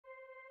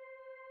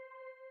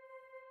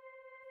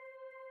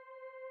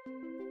Hi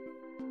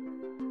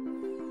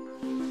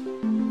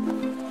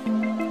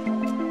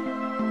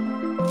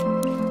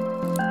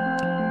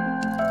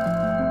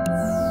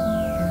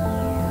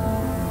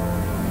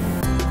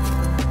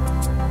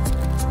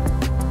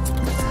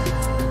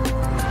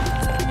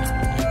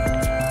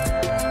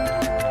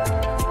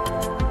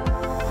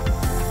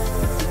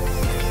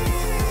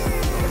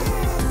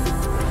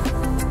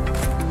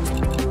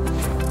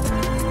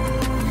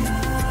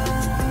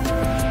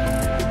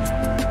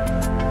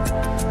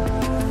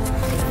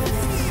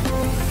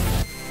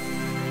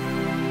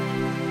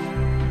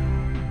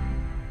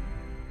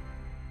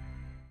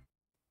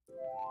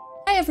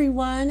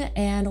everyone,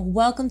 and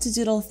welcome to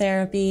Doodle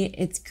Therapy.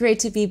 It's great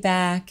to be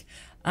back.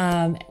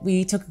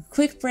 We took a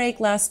quick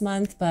break last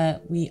month,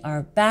 but we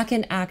are back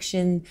in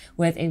action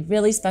with a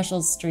really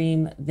special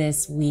stream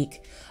this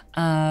week.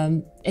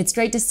 It's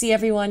great to see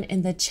everyone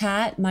in the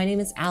chat. My name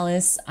is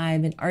Alice.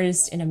 I'm an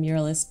artist and a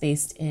muralist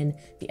based in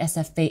the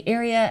SF Bay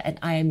Area, and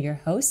I am your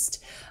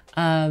host.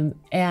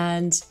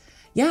 And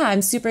yeah,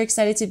 I'm super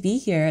excited to be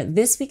here.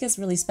 This week is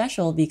really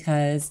special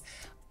because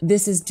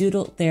this is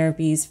Doodle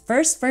Therapy's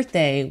first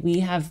birthday.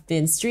 We have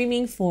been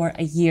streaming for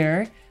a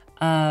year,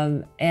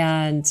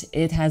 and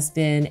it has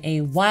been a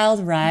wild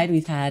ride.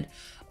 We've had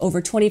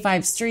over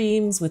 25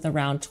 streams with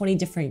around 20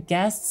 different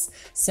guests.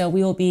 So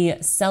we will be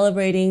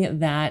celebrating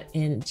that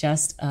in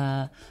just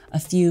a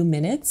few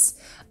minutes.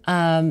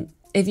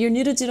 If you're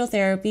new to Doodle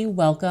Therapy,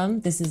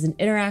 welcome. This is an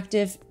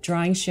interactive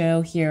drawing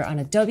show here on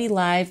Adobe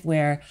Live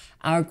where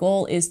our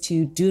goal is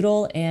to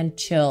doodle and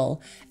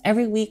chill.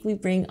 Every week we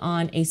bring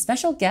on a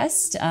special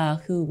guest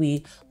who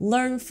we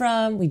learn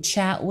from, we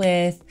chat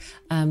with,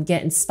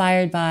 get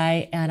inspired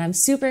by, and I'm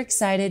super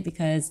excited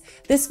because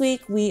this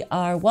week we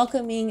are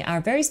welcoming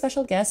our very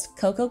special guest,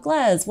 Coco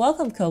Glez.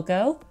 Welcome,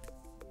 Coco.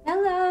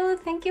 Hello,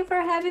 thank you for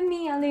having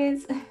me,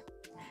 Alice.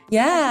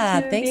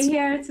 Yeah, thanks. Be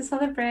here to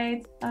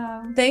celebrate.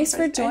 Thanks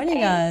for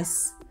joining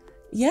us.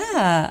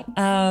 Yeah,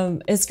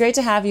 it's great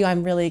to have you.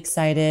 I'm really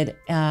excited.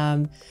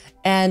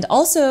 And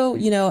also,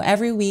 you know,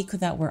 every week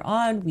that we're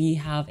on, we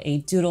have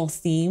a doodle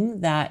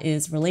theme that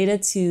is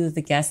related to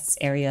the guest's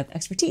area of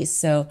expertise.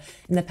 So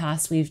in the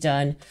past, we've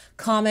done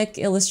comic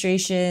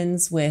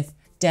illustrations with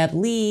Deb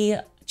Lee,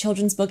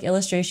 children's book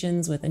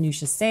illustrations with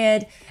Anusha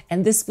Sayed,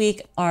 and this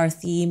week our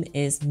theme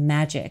is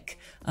magic.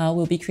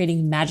 We'll be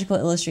creating magical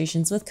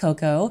illustrations with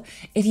Coco.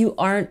 If you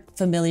aren't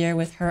familiar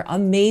with her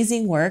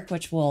amazing work,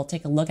 which we'll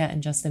take a look at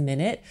in just a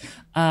minute,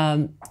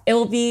 it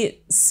will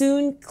be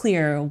soon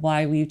clear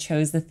why we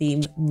chose the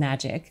theme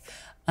magic.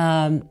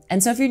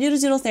 And so if you're new to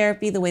Doodle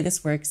Therapy, the way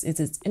this works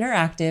is it's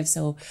interactive.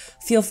 So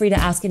feel free to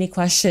ask any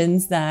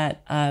questions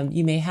that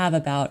you may have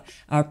about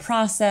our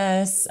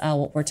process,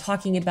 what we're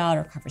talking about,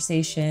 our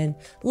conversation,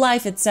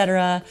 life,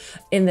 etc.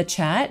 in the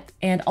chat.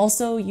 And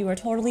also you are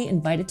totally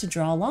invited to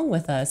draw along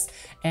with us.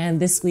 And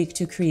this week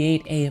to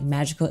create a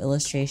magical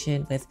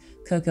illustration with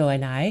Coco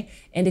and I.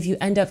 And if you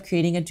end up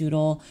creating a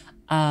doodle,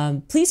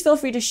 please feel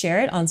free to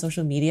share it on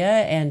social media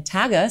and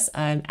tag us.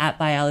 I'm at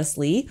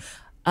 @byAliceLee.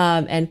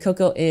 And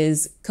Coco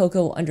is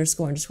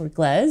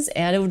Coco__Glez.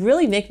 And it would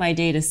really make my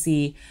day to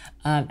see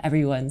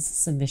everyone's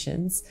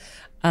submissions.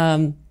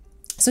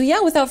 So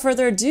yeah, without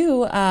further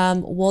ado,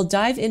 we'll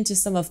dive into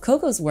some of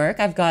Coco's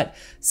work. I've got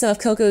some of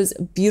Coco's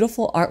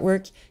beautiful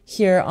artwork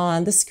here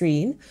on the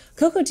screen.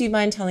 Coco, do you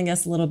mind telling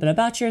us a little bit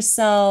about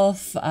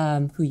yourself,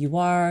 who you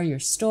are, your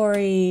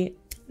story?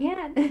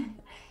 Yeah,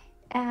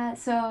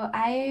 so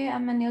I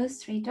am an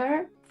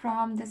illustrator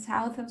from the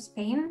south of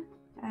Spain.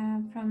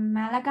 From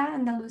Malaga,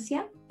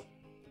 Andalusia,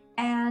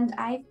 and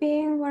I've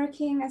been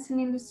working as an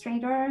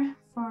illustrator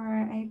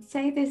for, I'd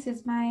say this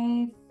is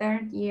my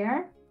 3rd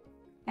year,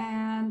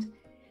 and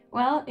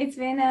well, it's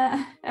been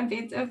a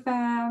bit of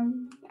a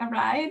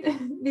ride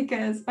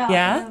because, well,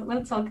 yeah,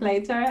 we'll talk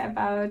later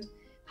about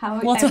how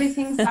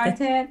everything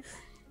started.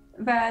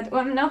 But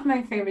one of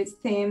my favorite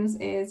themes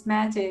is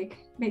magic,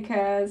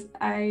 because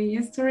I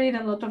used to read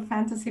a lot of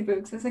fantasy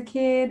books as a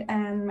kid,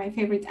 and my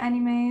favorite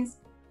animes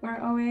were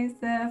always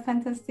the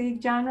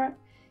fantastic genre.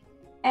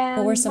 And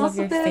what were some of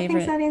your favorite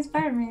things that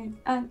inspired me?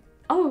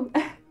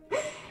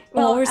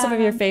 What were some of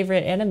your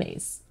favorite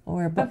animes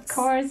or books? Of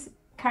course,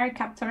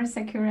 Cardcaptor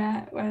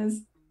Sakura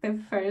was the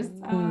first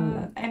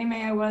anime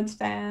I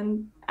watched,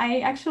 and I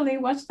actually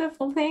watched the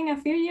full thing a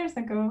few years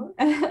ago,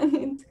 and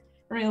it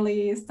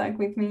really stuck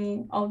with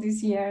me all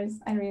these years.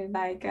 I really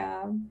like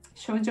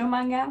shoujo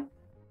manga.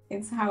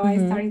 It's how I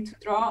started to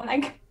draw,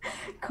 like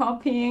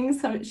copying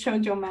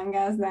shoujo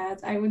mangas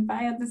that I would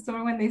buy at the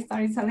store when they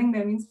started selling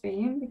them in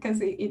Spain,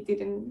 because it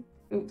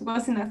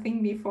wasn't a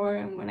thing before.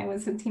 And when I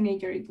was a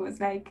teenager, it was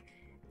like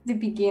the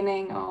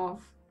beginning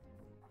of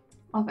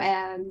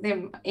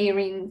them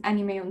airing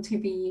anime on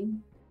TV.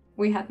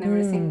 We had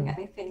never seen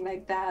anything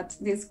like that.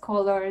 These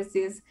colors,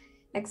 these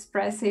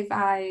expressive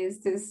eyes,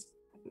 these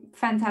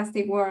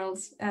fantastic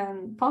worlds.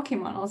 And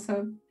Pokemon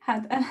also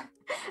had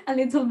a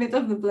little bit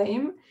of the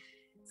blame.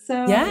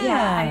 So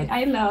yeah,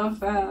 I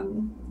love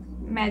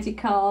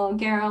magical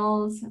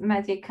girls,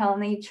 magical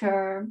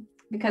nature,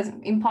 because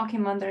in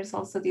Pokemon there's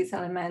also this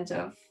element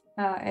of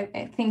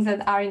things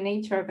that are in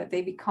nature, but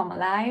they become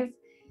alive.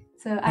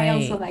 So I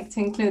also like to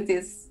include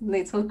these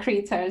little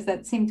creatures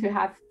that seem to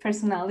have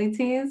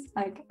personalities.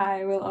 Like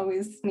I will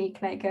always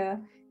make like a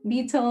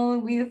beetle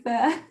with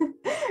a,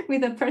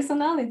 with a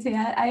personality.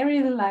 I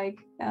really like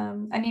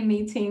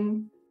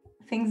animating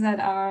things that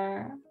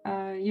are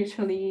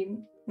usually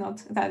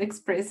not that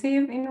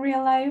expressive in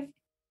real life.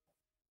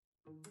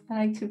 I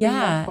like to bring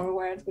that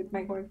forward with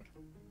my work.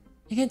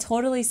 I can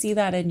totally see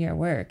that in your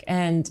work.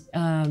 And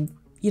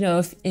you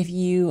know, if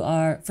you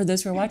are, for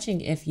those who are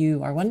watching, if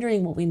you are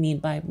wondering what we mean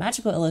by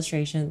magical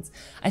illustrations,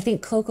 I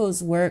think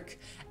Coco's work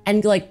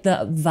and like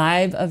the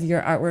vibe of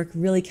your artwork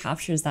really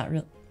captures that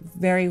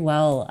very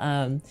well.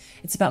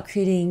 It's about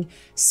creating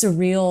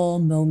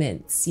surreal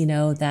moments, you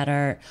know, that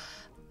are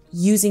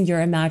using your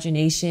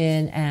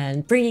imagination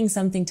and bringing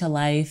something to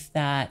life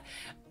that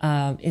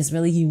is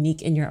really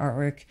unique in your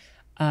artwork.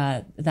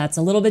 That's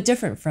a little bit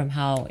different from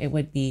how it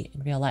would be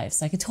in real life.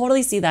 So I could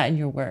totally see that in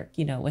your work,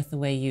 you know, with the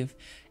way you've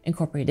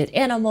incorporated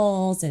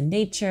animals and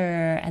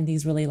nature and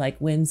these really like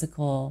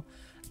whimsical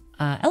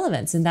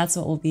elements. And that's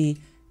what we'll be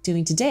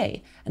doing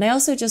today. And I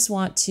also just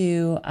want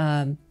to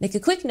make a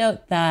quick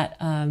note that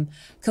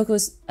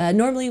Coco's,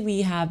 normally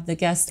we have the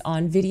guest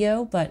on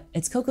video, but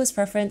it's Coco's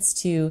preference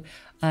to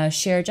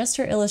share just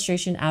her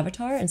illustration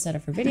avatar instead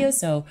of her video.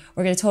 So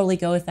we're going to totally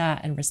go with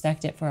that and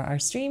respect it for our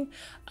stream.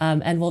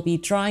 And we'll be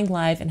drawing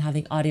live and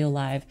having audio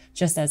live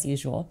just as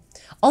usual.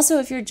 Also,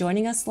 if you're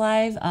joining us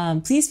live,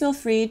 please feel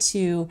free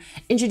to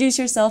introduce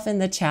yourself in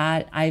the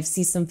chat. I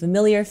see some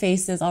familiar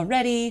faces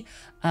already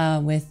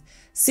with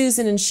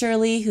Susan and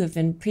Shirley, who have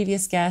been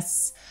previous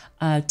guests,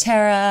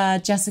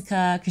 Tara,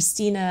 Jessica,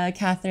 Christina,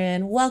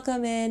 Catherine,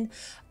 welcome in.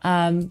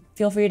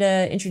 Feel free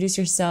to introduce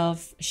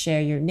yourself,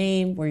 share your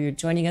name, where you're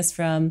joining us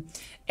from.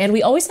 And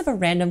we always have a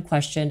random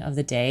question of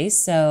the day.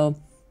 So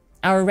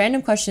our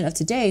random question of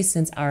today,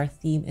 since our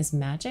theme is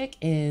magic,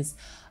 is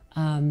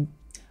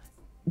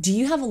do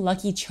you have a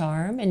lucky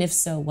charm? And if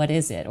so, what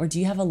is it? Or do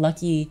you have a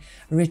lucky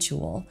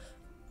ritual?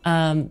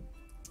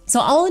 So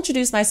I'll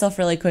introduce myself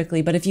really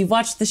quickly, but if you've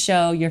watched the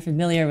show, you're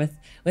familiar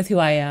with who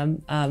I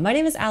am. My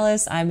name is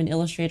Alice. I'm an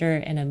illustrator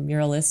and a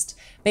muralist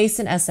based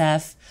in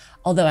SF,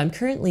 although I'm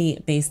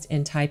currently based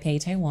in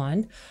Taipei,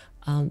 Taiwan.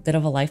 Bit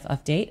of a life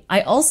update.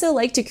 I also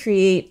like to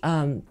create,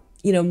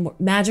 you know,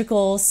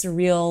 magical,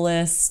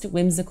 surrealist,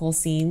 whimsical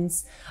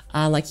scenes.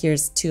 Like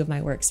here's two of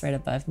my works right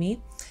above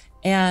me.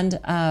 And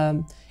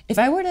if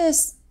I were to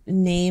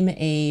name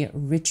a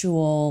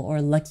ritual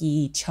or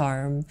lucky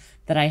charm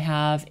that I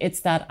have,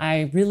 it's that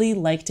I really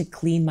like to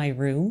clean my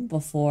room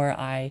before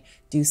I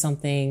do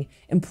something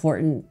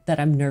important that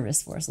I'm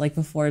nervous for. So like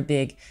before a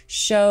big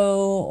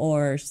show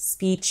or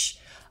speech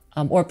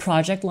or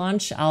project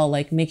launch, I'll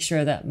like make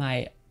sure that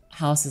my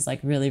house is like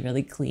really,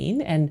 really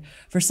clean. And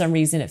for some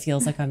reason, it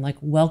feels like I'm like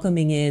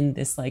welcoming in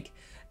this like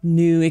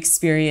new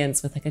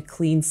experience with like a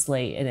clean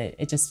slate, and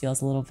it just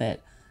feels a little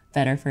bit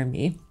better for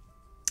me.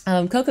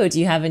 Coco, do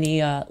you have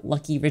any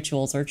lucky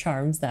rituals or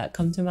charms that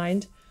come to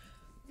mind?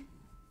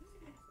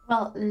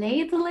 Well,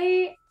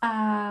 lately,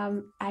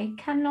 I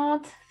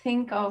cannot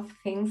think of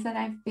things that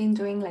I've been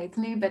doing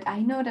lately, but I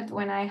know that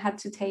when I had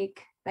to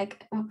take,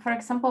 like, for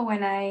example,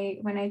 when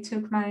I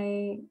took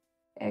my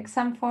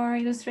exam for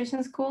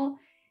illustration school,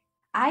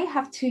 I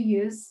have to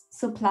use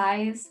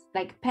supplies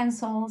like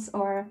pencils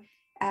or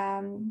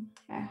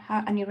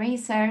an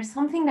eraser,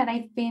 something that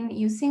I've been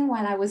using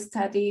while I was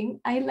studying.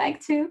 I like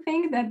to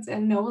think that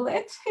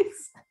knowledge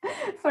is,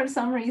 for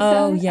some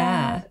reason,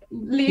 your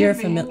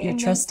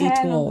trusty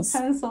tools.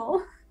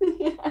 Pencil.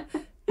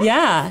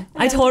 Yeah,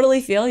 I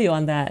totally feel you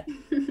on that.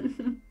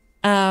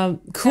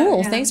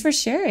 Cool. Thanks for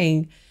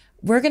sharing.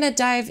 We're going to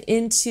dive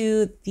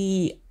into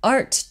the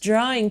art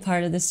drawing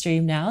part of the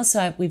stream now.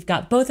 So we've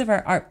got both of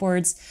our art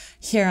boards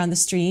here on the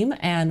stream,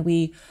 and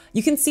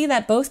you can see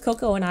that both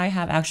Coco and I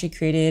have actually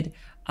created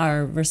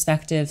our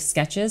respective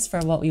sketches for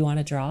what we want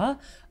to draw.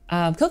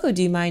 Coco,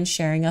 do you mind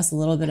sharing with us a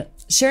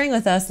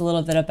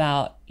little bit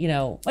about, you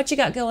know, what you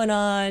got going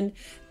on,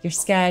 your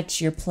sketch,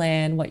 your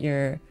plan, what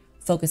you're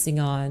focusing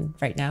on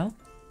right now?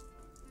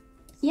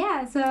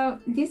 Yeah, so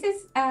this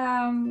is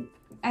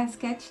a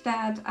sketch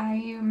that I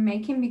am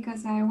making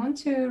because I want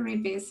to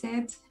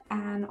revisit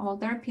an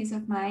older piece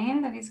of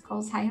mine that is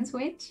called Science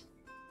Witch,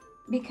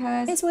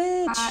 because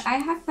I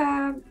have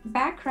a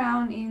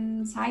background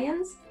in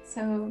science.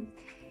 So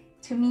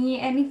to me,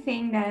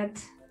 anything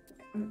that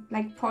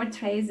like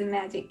portrays the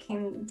magic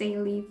in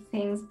daily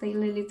things,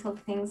 daily little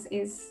things,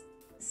 is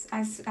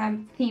a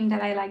theme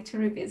that I like to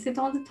revisit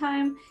all the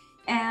time.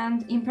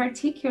 And in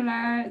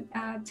particular,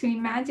 to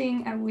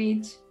imagine a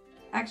witch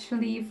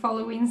actually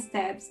following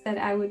steps that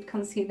I would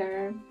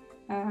consider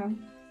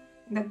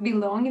that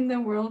belong in the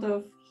world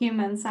of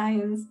human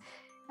science.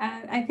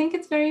 I think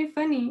it's very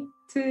funny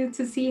to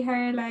see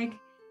her like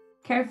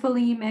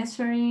carefully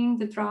measuring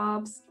the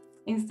drops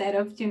instead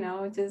of, you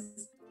know,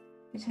 just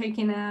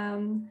taking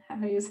how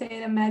do you say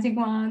it, a magic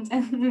wand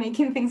and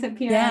making things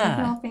appear out of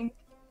nothing.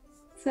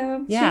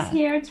 So she's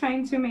here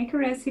trying to make a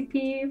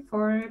recipe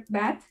for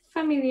bat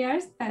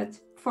familiars that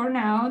for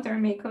now, they're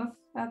made of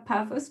a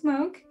puff of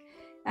smoke.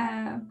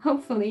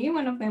 Hopefully,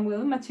 one of them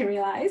will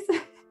materialize.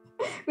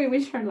 We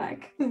wish her luck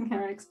in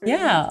her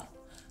experience. Yeah.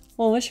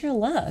 Well, wish her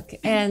luck.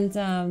 And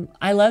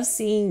I love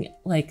seeing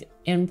like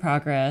in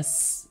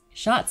progress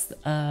shots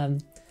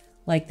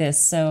like this.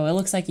 So it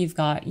looks like you've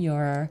got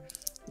your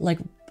like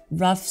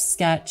rough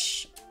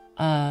sketch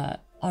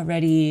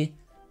already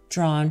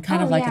drawn,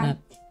 kind of like in a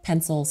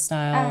pencil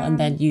style, and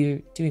then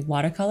you doing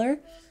watercolor.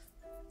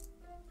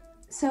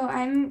 So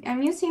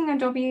I'm using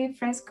Adobe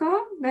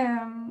Fresco,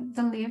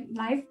 the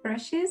live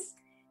brushes.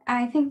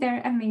 I think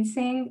they're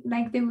amazing.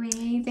 Like the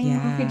way they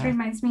move, it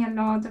reminds me a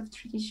lot of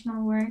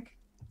traditional work.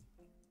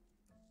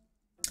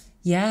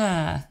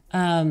 Yeah.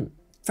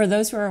 For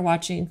those who are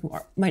watching who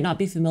might not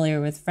be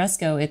familiar with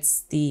Fresco,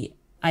 it's the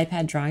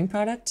iPad drawing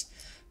product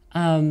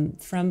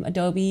from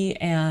Adobe,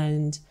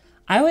 and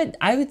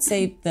I would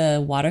say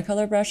the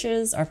watercolor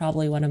brushes are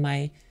probably one of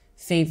my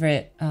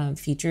favorite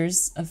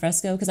features of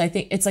Fresco, because I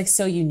think it's like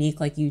so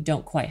unique. Like you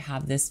don't quite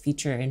have this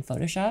feature in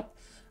Photoshop,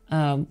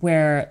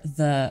 where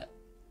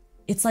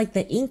it's like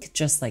the ink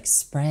just like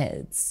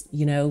spreads,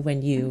 you know,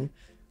 when you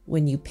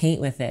paint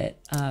with it.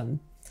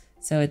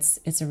 So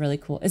it's really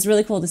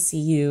cool to see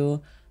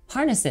you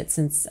harness it,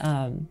 since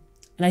and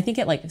I think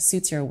it like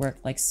suits your work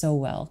like so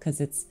well, because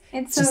it's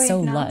just so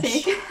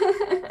lush.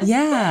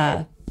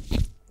 Yeah.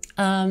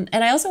 And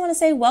I also want to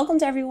say welcome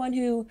to everyone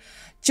who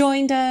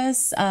joined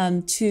us,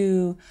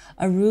 to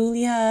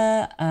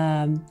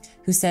Arulia,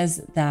 who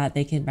says that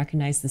they can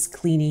recognize this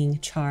cleaning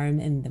charm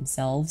in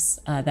themselves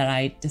that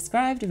I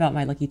described about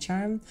my lucky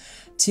charm,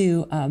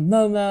 to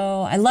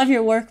Momo. I love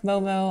your work,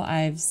 Momo.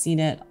 I've seen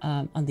it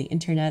on the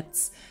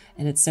internets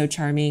and it's so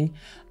charming.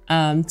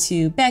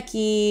 To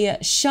Becky,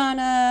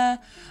 Shauna,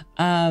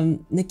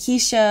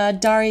 Nikisha,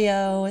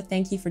 Dario,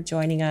 thank you for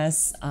joining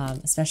us,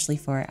 especially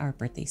for our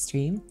birthday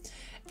stream.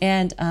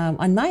 And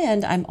on my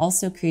end, I'm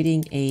also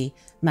creating a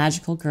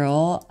magical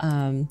girl.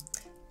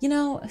 You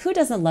know, who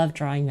doesn't love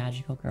drawing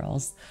magical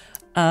girls?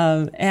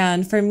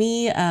 And for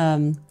me,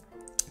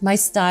 my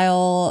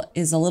style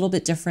is a little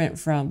bit different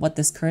from what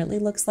this currently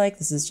looks like.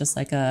 This is just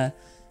like a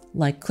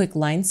quick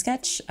line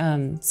sketch.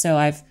 So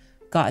I've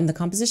gotten the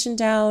composition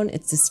down.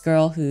 It's this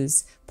girl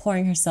who's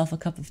pouring herself a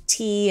cup of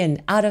tea,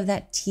 and out of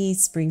that tea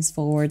springs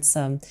forward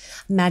some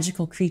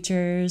magical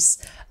creatures,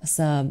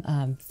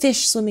 some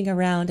fish swimming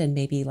around, and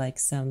maybe like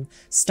some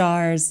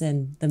stars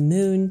and the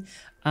moon.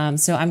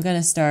 So I'm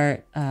gonna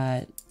start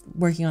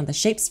working on the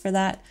shapes for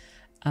that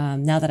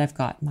now that I've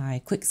got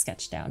my quick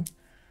sketch down.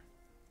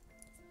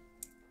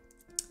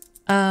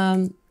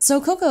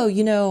 So Coco,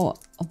 you know,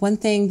 one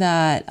thing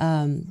that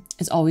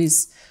is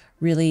always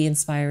really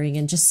inspiring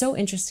and just so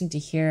interesting to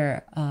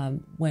hear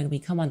when we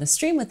come on the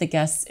stream with the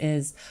guests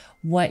is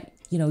what,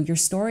 you know, your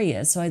story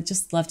is. So I'd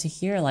just love to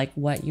hear like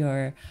what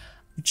your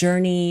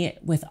journey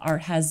with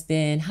art has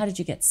been. How did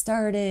you get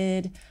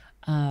started?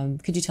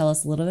 Could you tell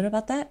us a little bit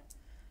about that?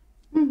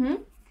 Mm-hmm.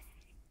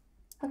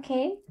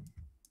 Okay.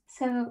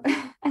 So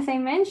as I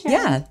mentioned,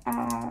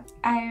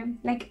 I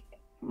like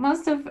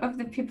most of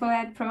the people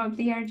that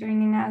probably are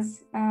joining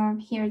us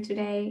here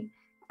today,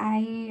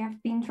 I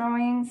have been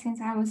drawing since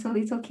I was a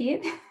little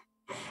kid.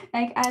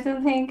 Like, I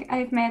don't think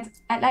I've met,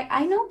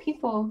 I know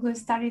people who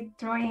started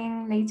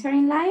drawing later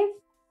in life.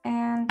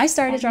 And I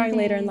started drawing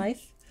later in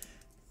life.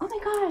 Oh my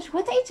gosh,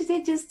 what age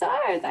did you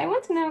start? I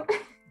want to know.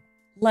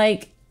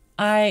 Like,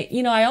 I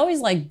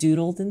always like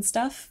doodled and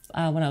stuff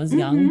when I was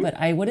young, but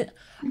I would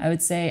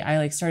say I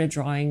like started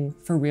drawing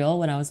for real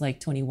when I was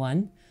like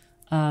 21.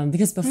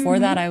 Because before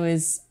that I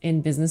was in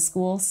business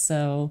school,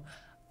 so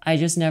I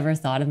just never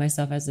thought of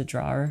myself as a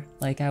drawer.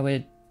 Like I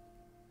would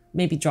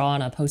maybe draw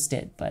on a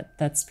Post-it, but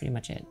that's pretty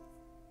much it.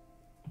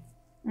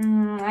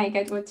 I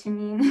get what you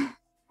mean.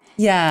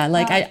 Yeah,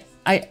 like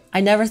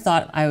I never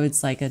thought I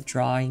was like a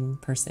drawing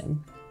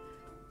person.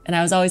 And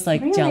I was always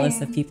like jealous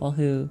of people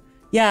who,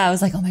 I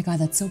was like, oh my God,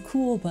 that's so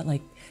cool, but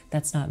like,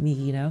 that's not me,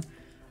 you know?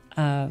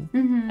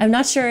 I'm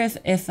not sure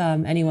if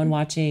anyone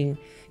watching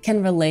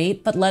can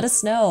relate, but let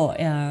us know,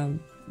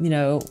 you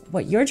know,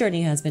 what your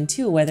journey has been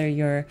too, whether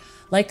you're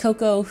like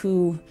Coco,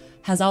 who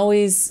has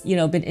always, you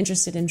know, been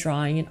interested in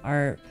drawing and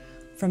art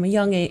from a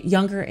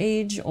younger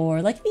age,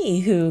 or like me,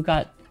 who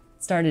got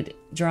started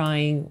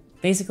drawing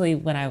basically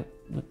when I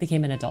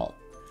became an adult.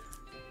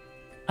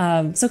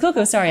 So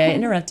Coco, sorry, I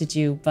interrupted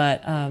you,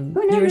 but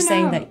you were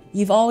saying that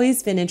you've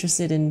always been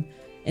interested in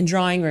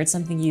drawing, or it's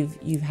something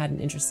you've had an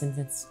interest in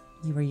since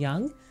you were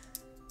young.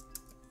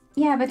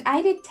 Yeah, but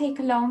I did take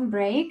a long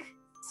break,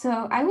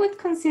 so I would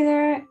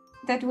consider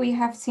that we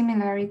have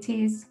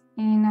similarities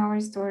in our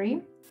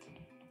story.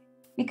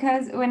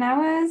 Because when I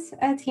was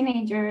a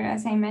teenager,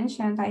 as I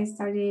mentioned, I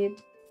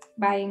started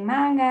buying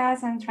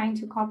mangas and trying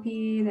to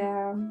copy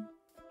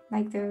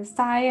the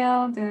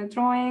style, the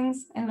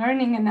drawings, and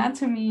learning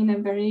anatomy in a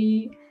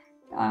very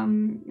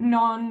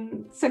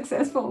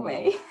non-successful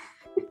way.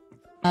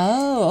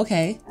 Oh,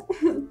 okay.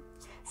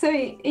 So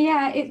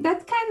yeah,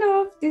 that kind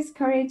of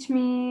discouraged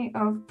me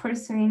of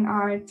pursuing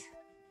art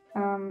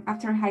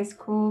after high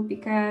school,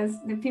 because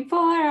the people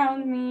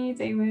around me,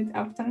 they would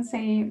often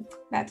say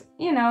that,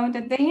 you know,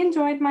 that they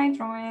enjoyed my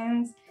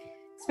drawings,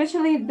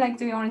 especially like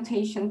the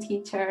orientation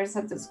teachers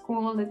at the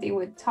school, that they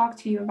would talk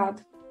to you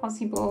about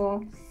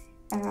possible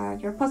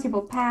your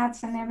possible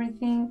paths and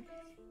everything.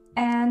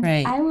 And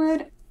Right. I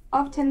would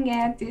often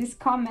get this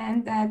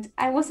comment that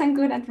I wasn't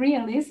good at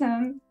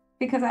realism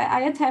because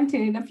I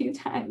attempted it a few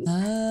times.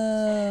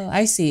 Oh,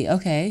 I see.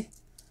 Okay.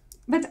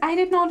 But I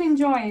did not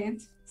enjoy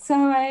it. So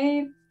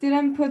I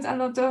didn't put a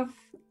lot of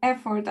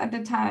effort at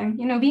the time.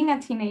 You know, being a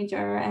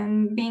teenager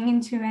and being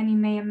into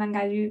anime and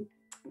manga, you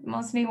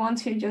mostly want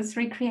to just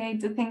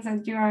recreate the things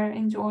that you are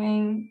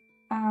enjoying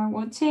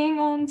watching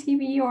on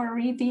TV or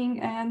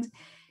reading. And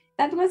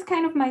that was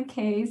kind of my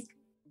case.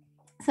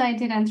 So I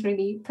didn't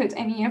really put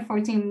any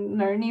effort in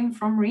learning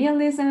from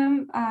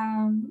realism.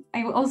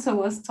 I also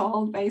was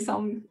told by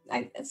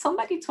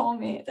somebody told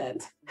me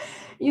that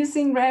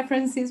using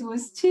references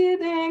was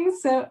cheating.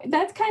 So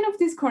that kind of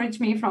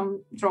discouraged me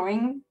from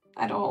drawing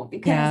at all,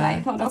 because I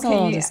thought,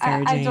 okay,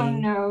 I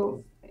don't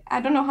know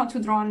how to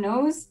draw a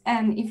nose,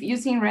 and if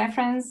using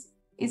reference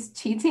is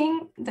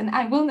cheating, then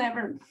I will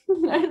never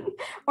learn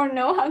or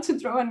know how to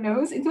draw a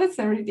nose. It was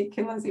so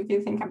ridiculous if you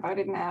think about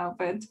it now,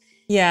 but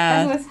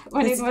yeah, that was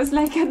what it was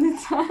like at the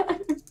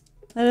time.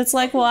 And it's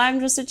like, well, I'm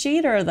just a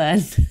cheater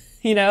then,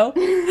 you know?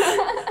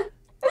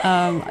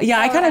 Yeah,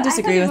 I kind of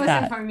disagree with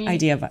that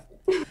idea, but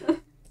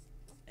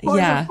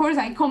of course,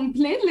 I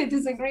completely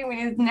disagree with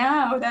it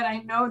now that I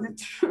know the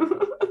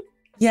truth.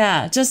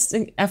 Yeah, just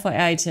an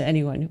FYI to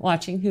anyone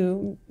watching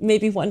who may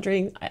be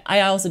wondering,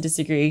 I also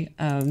disagree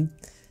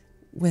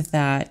with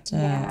that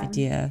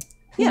idea.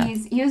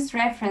 Please use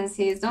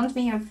references. Don't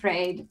be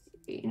afraid.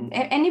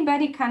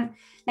 Anybody can,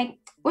 like,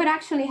 what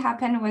actually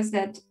happened was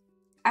that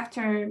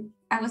after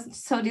I was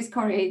so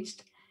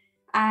discouraged,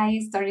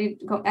 I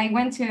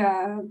went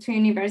to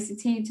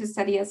university to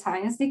study a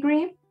science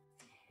degree.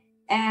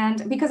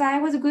 And because I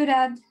was good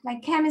at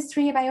like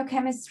chemistry,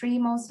 biochemistry,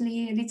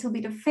 mostly a little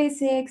bit of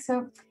physics.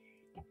 So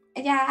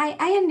yeah,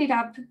 I ended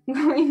up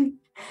going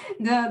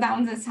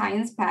down the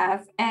science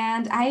path,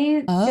 and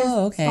I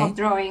stopped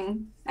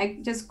drawing. I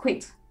just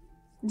quit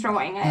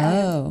drawing.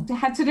 I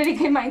had to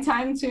dedicate my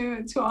time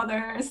to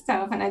other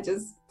stuff, and I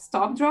just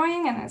stopped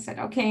drawing. And I said,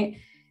 okay,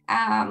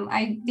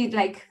 I did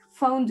like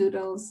phone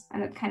doodles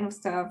and that kind of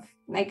stuff.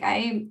 Like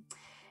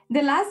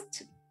the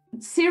last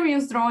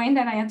serious drawing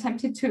that I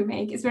attempted to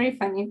make is very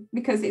funny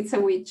because it's a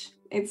witch.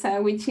 It's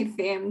a witchy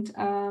themed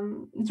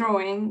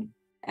drawing,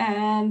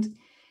 and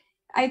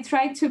I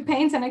tried to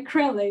paint an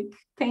acrylic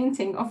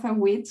painting of a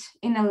witch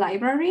in a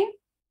library.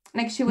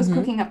 Like she was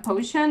cooking a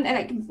potion, and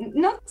like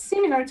not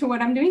similar to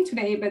what I'm doing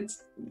today, but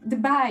the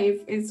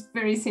vibe is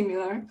very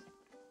similar.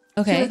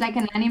 Okay. She was like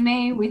an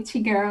anime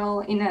witchy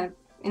girl in a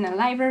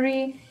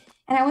library,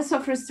 and I was so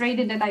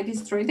frustrated that I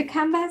destroyed the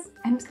canvas.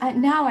 And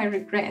now I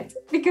regret,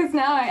 because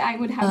now I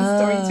would have a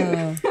story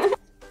too.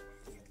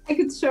 I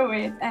could show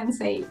it and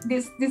say,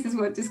 this is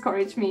what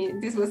discouraged me.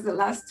 This was the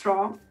last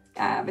straw.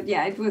 But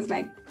yeah, it was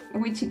like a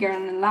witchy girl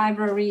in a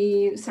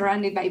library,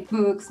 surrounded by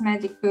books,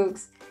 magic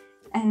books.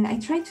 And I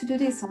tried to do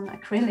this on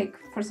acrylic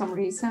for some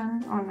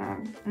reason, on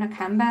a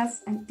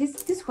canvas. And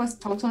this was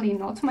totally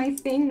not my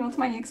thing, not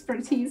my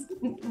expertise,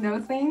 no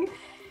thing.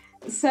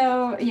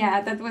 So yeah,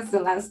 that was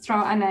the last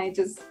straw, and I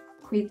just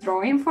quit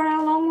drawing for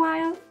a long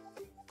while.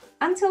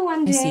 Until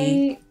one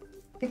day,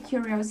 the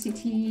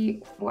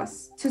curiosity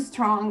was too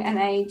strong, and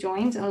I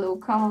joined a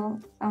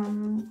local...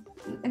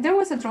 there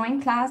was a drawing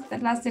class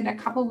that lasted a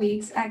couple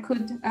weeks. I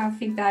could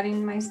fit that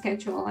in my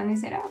schedule, and I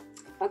said, oh,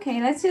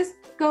 okay, let's just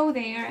go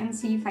there and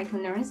see if I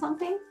can learn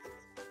something.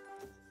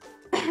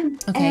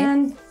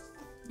 And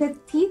the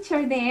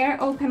teacher there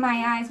opened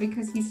my eyes,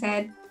 because he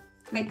said,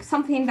 like,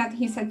 something that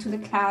he said to the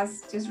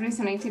class just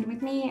resonated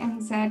with me, and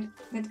he said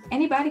that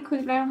anybody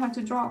could learn how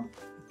to draw,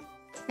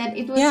 that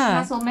it was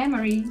muscle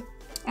memory,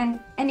 and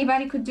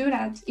anybody could do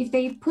that if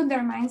they put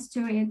their minds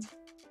to it.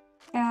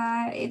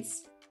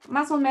 It's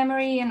muscle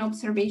memory and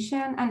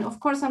observation, and of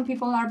course some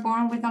people are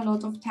born with a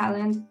lot of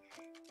talent.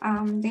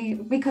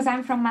 Because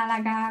I'm from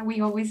Malaga,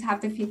 we always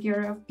have the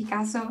figure of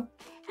Picasso.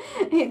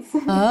 It's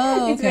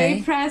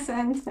very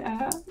present.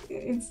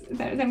 It's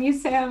the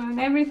museum and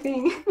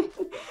everything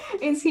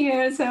is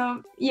here.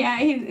 So yeah,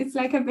 it's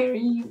like a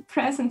very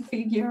present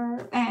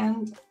figure.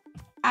 And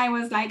I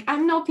was like,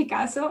 I'm not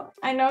Picasso.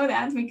 I know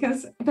that,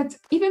 but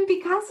even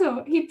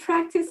Picasso, he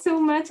practiced so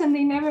much, and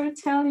they never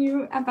tell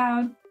you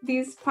about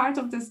this part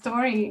of the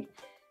story.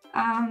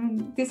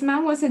 This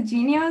man was a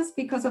genius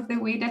because of the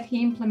way that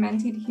he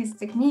implemented his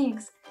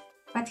techniques,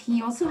 but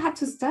he also had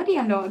to study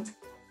a lot.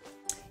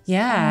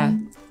 Yeah.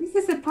 This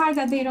is the part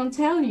that they don't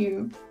tell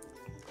you.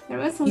 There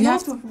was a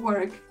lot of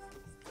work.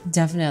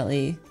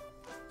 Definitely.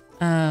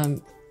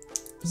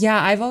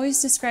 Yeah, I've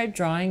always described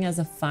drawing as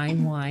a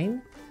fine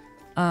wine.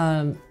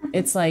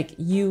 It's like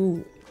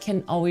you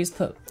can always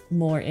put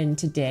more in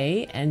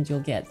today, and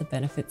you'll get the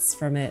benefits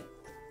from it,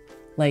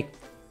 like,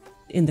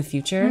 in the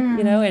future,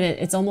 you know, and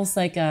it's almost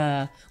like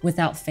a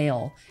without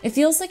fail. It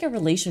feels like a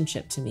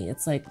relationship to me.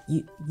 It's like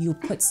you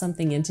put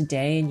something in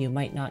today and you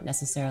might not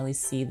necessarily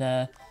see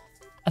the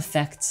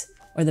effect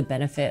or the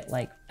benefit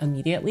like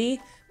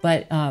immediately,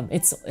 but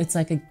it's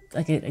like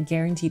a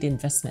guaranteed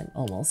investment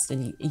almost,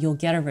 and you'll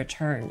get a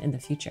return in the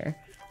future.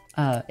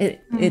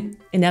 It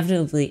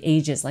inevitably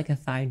ages like a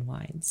fine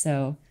wine.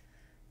 So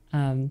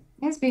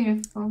it's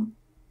beautiful.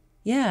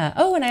 Yeah.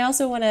 Oh, and I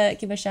also want to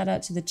give a shout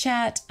out to the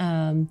chat.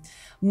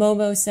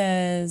 Momo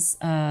says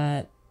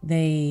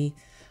they,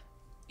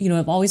 you know,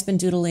 have always been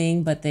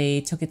doodling, but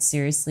they took it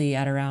seriously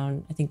at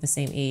around, I think, the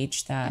same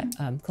age that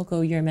Coco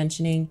you're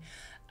mentioning.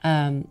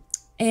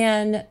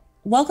 And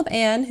welcome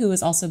Anne, who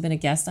has also been a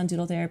guest on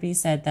Doodle Therapy,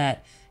 said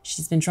that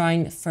she's been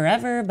drawing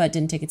forever, but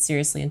didn't take it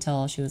seriously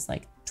until she was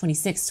like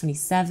 26,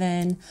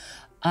 27.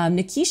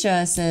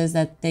 Nikisha says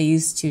that they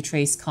used to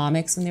trace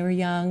comics when they were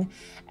young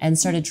and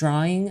started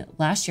drawing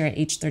last year at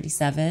age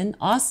 37.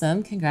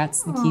 Awesome.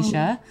 Congrats,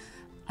 Nikisha.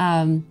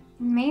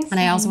 Amazing. And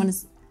I also want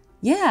to,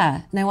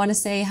 and I want to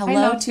say hello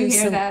I love to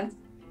hear that.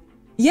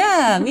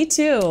 Yeah, me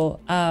too.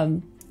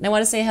 And I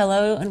want to say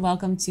hello and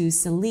welcome to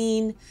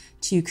Celine,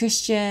 to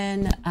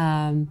Christian,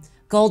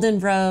 Golden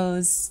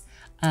Rose.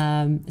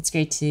 It's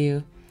great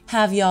to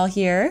have y'all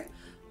here.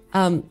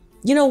 You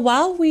know,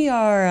 while we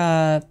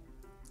are,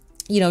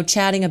 you know,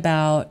 chatting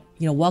about,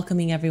 you know,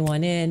 welcoming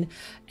everyone in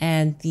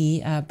and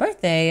the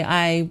birthday,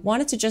 I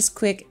wanted to just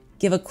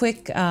give a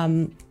quick,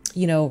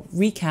 you know,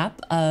 recap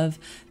of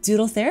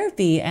Doodle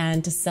Therapy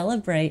and to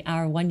celebrate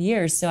our 1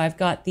 year. So I've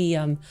got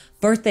the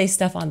birthday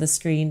stuff on the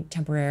screen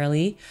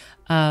temporarily.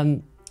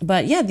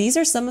 But yeah, these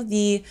are some of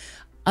the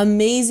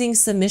amazing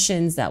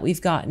submissions that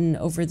we've gotten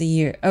over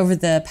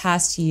the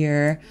past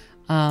year.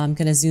 I'm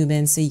gonna zoom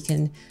in so you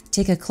can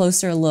take a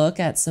closer look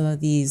at some of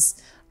these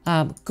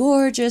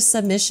gorgeous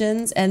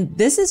submissions. And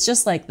this is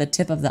just like the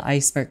tip of the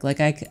iceberg. Like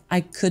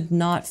I could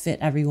not fit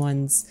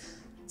everyone's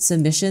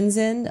submissions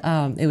in.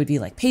 It would be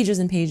like pages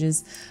and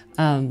pages.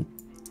 So,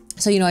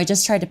 you know, I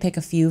just tried to pick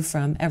a few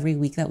from every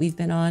week that we've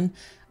been on.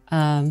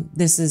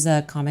 This is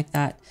a comic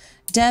that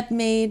Deb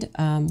made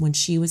when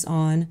she was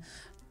on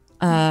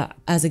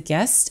as a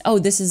guest. Oh,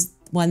 this is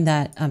one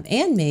that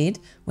Anne made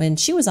when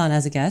she was on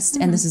as a guest.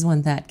 And this is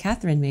one that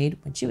Catherine made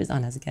when she was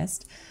on as a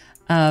guest.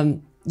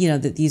 You know,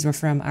 that these were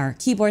from our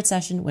keyboard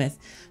session with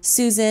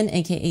Susan,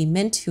 aka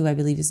Mint, who I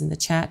believe is in the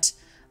chat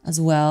as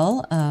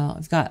well.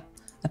 I've got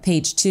a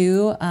page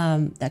 2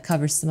 that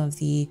covers some of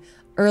the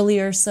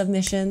earlier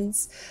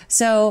submissions.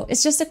 So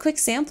it's just a quick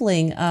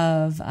sampling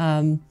of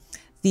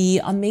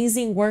the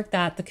amazing work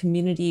that the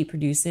community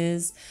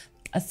produces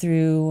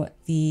through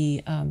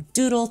the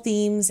doodle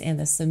themes and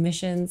the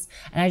submissions.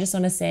 And I just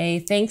want to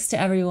say thanks to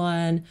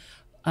everyone,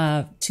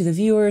 to the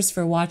viewers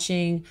for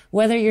watching,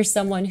 whether you're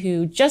someone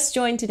who just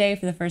joined today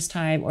for the first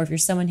time, or if you're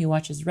someone who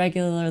watches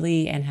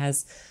regularly and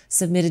has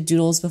submitted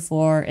doodles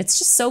before. It's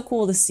just so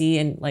cool to see.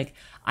 And like,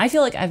 I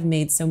feel like I've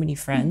made so many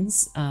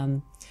friends,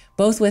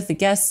 both with the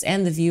guests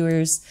and the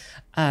viewers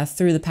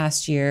through the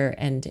past year.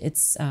 And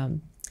it's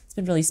been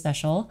really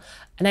special.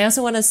 And I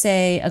also want to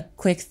say a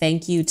quick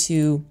thank you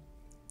to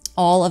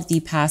all of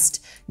the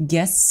past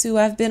guests who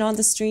have been on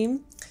the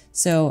stream.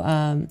 So,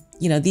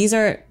 you know, these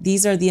are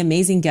the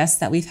amazing guests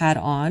that we've had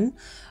on.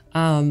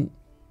 And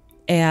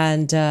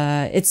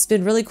it's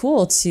been really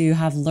cool to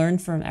have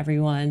learned from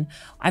everyone.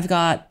 I've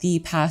got the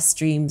past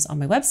streams on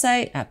my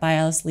website at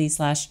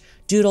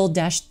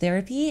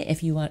biosley.com/doodle-therapy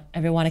if you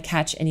ever want to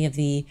catch any of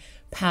the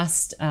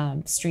past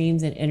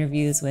streams and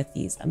interviews with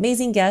these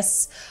amazing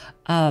guests.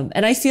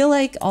 And I feel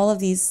like all of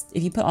these,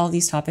 if you put all of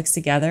these topics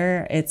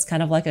together, it's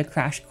kind of like a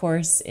crash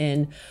course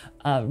in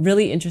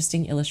really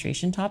interesting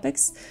illustration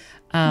topics.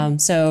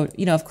 So,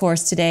 you know, of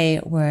course, today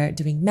we're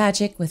doing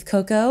magic with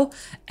Coco,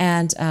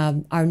 and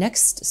our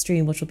next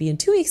stream, which will be in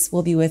 2 weeks,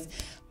 will be with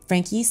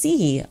Frankie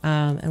Seehee,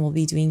 and we'll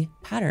be doing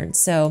patterns.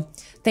 So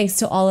thanks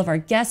to all of our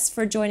guests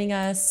for joining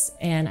us.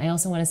 And I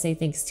also want to say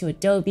thanks to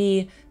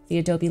Adobe, the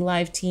Adobe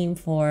Live team,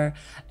 for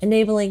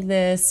enabling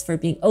this, for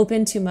being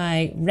open to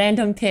my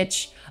random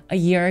pitch a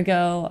year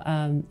ago.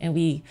 And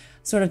we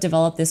sort of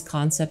developed this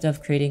concept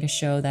of creating a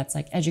show that's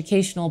like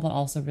educational, but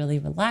also really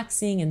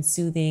relaxing and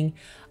soothing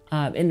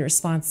in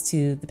response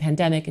to the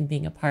pandemic and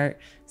being apart.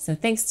 So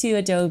thanks to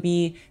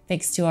Adobe,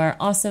 thanks to our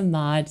awesome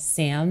mod,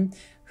 Sam,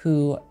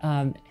 who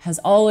has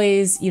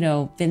always, you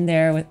know, been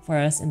there for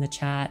us in the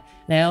chat.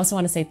 And I also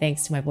want to say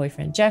thanks to my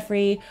boyfriend,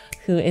 Jeffrey,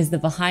 who is the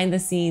behind the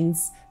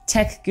scenes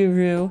tech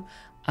guru.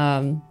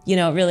 You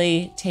know, it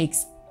really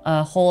takes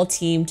a whole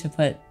team to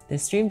put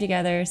this stream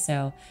together.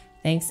 So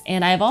thanks.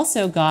 And I've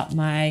also got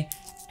my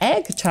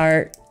egg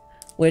tart,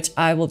 which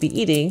I will be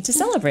eating to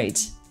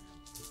celebrate.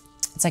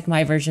 It's like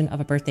my version of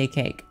a birthday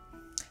cake.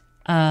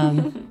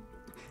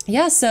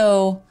 Yeah,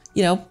 so,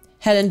 you know,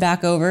 heading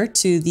back over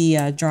to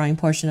the drawing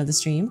portion of the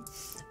stream.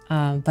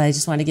 But I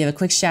just want to give a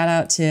quick shout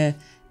out to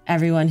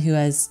everyone who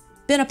has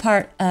been a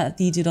part of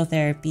the Doodle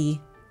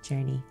Therapy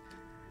journey.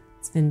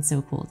 It's been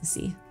so cool to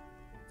see.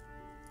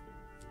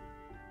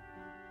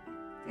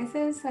 This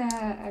is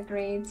a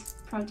great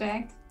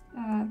project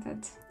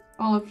that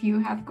all of you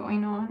have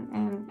going on,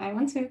 and I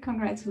want to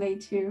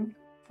congratulate you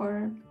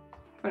for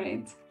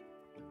it.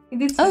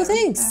 Oh,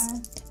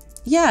 thanks.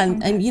 Yeah,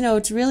 and you know,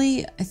 it's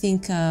really, I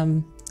think,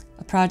 a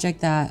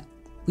project that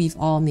we've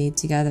all made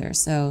together.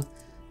 So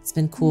it's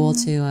been cool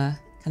to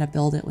kind of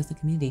build it with the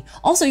community.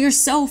 Also, you're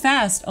so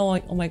fast. Oh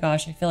my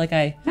gosh, I feel like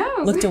I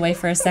looked away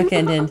for a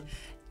second, and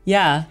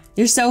yeah,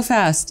 you're so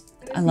fast.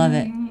 I love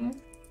it.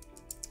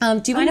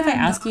 Do you mind if I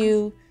ask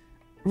you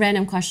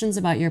random questions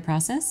about your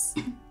process?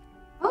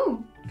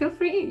 Oh, feel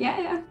free.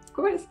 Yeah, of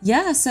course.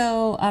 Yeah,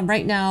 so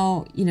right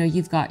now, you know,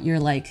 you've got your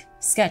like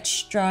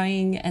sketch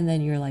drawing, and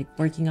then you're like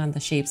working on the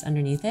shapes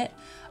underneath it.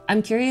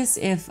 I'm curious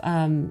if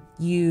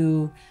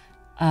you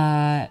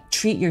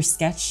treat your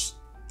sketch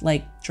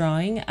like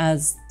drawing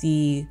as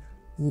the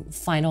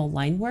final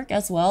line work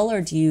as well,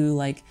 or do you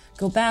like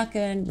go back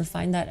and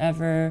refine that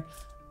ever?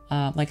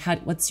 Like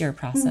what's your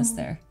process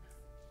there?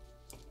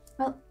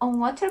 Well, on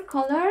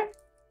watercolor,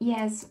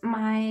 yes,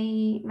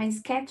 my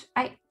sketch,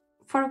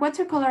 for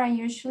watercolor I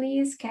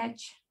usually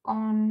sketch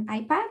on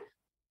iPad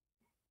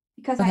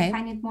because I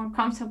find it more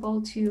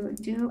comfortable to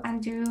do,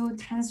 undo,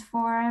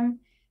 transform,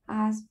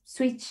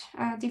 switch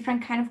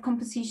different kind of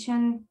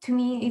composition. To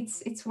me,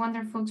 it's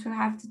wonderful to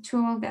have the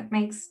tool that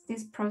makes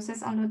this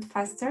process a lot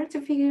faster to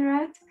figure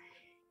out.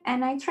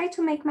 And I try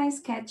to make my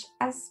sketch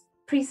as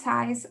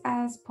precise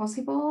as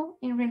possible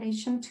in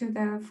relation to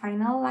the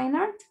final line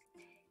art.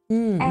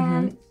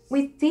 And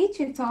with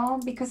digital,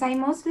 because I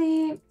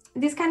mostly,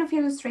 this kind of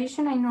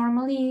illustration I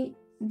normally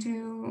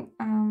do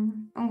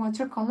on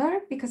watercolor,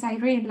 because I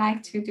really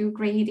like to do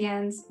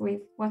gradients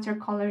with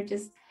watercolor,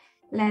 just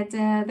let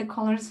the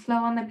colors flow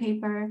on the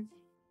paper.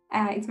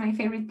 It's my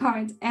favorite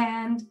part.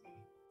 And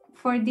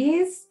for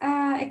this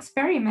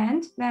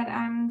experiment that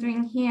I'm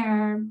doing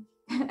here,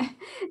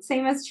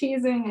 same as she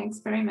is doing an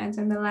experiment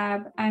in the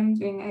lab, I'm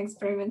doing an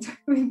experiment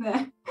with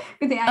the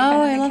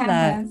iPad and the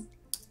canvas.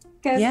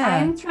 Because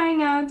I'm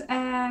trying out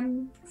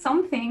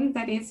something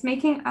that is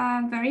making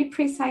a very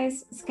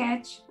precise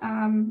sketch,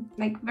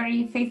 like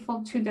very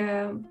faithful to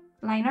the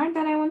line art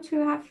that I want to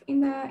have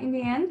in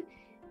the end.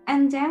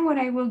 And then what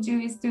I will do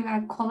is do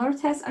a color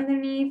test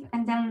underneath,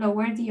 and then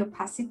lower the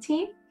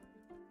opacity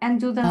and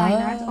do the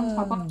line art on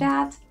top of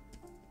that.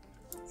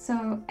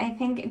 So I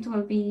think it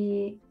will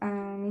be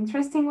an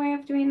interesting way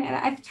of doing it.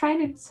 I've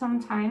tried it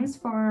sometimes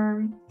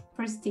for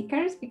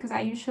stickers, because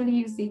I usually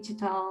use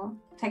digital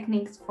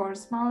techniques for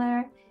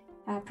smaller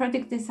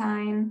product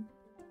design.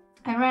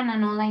 I run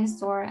an online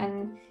store,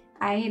 and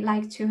I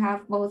like to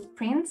have both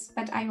prints,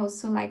 but I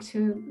also like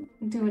to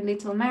do a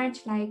little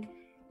merch like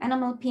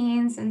enamel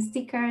pins and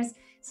stickers.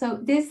 So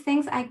these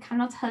things I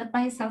cannot help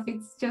myself.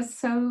 It's just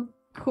so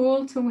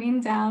cool to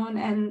wind down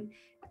and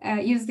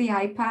use the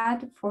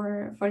iPad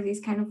for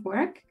this kind of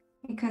work,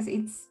 because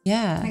it's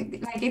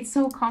like it's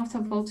so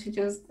comfortable to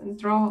just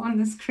draw on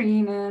the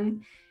screen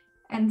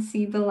and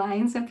see the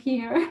lines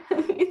appear.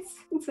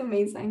 It's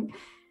amazing.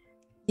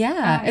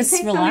 Yeah, it's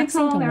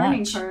relaxing to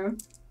watch. Curve,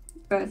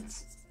 but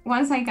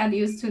once I got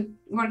used to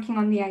working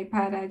on the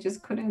iPad, I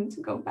just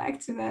couldn't go back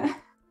to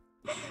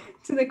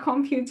the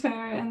computer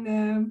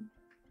and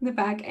the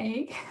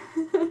backache.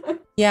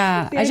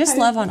 Yeah, I just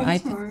love on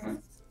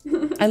iPad.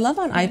 I love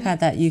on iPad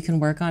that you can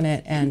work on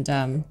it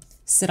and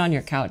sit on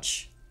your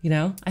couch. You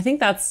know, I think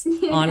that's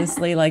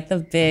honestly like the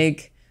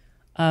big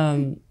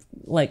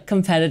like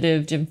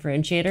competitive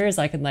differentiators.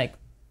 I can like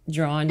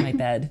draw in my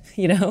bed,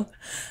 you know.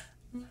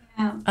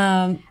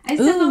 I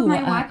still love my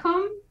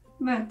Wacom,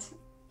 but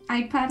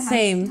iPad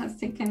has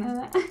taken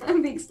a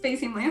big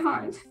space in my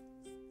heart.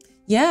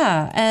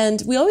 Yeah,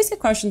 and we always get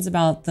questions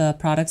about the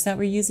products that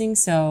we're using.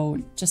 So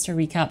just to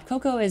recap,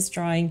 Coco is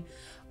drawing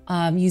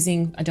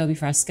using Adobe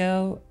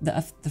Fresco,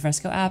 the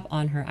Fresco app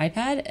on her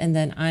iPad, and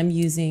then I'm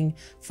using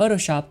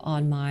Photoshop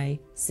on my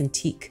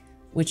Cintiq,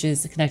 which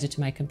is connected to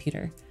my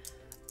computer.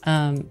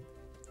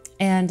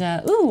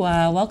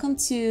 Welcome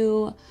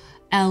to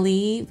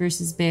Ellie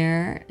versus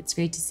Bear. It's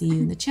great to see you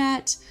in the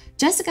chat.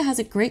 Jessica has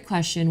a great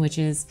question, which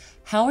is,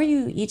 how are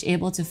you each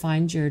able to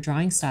find your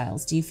drawing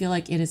styles? Do you feel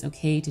like it is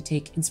okay to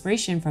take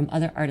inspiration from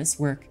other artists'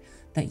 work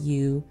that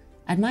you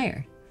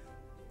admire?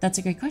 That's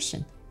a great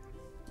question.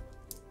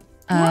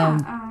 Well,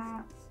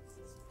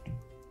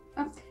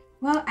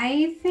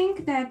 I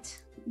think that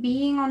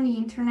being on the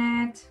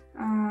internet,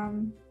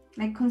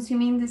 like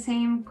consuming the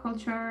same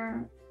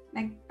culture,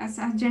 like as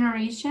a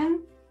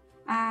generation,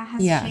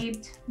 has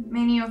shaped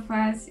many of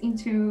us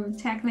into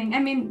tackling. I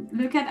mean,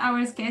 look at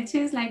our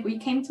sketches. Like, we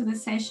came to the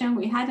session,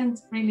 we hadn't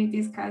really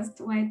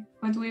discussed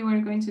what we were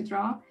going to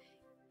draw,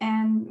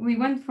 and we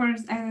went for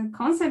a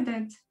concept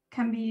that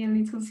can be a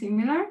little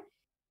similar.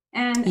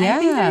 And I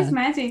think there's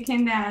magic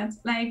in that.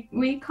 Like,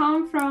 we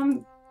come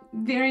from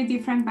very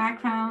different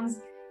backgrounds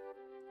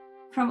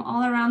from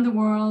all around the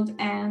world,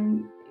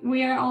 and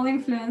we are all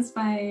influenced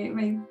by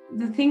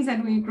the things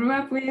that we grew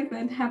up with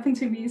that happen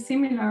to be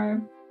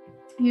similar.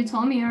 You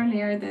told me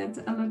earlier that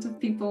a lot of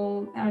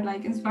people are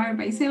like inspired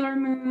by Sailor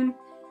Moon.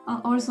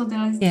 Also,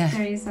 there is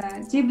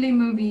Ghibli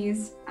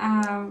movies.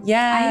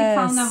 I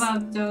found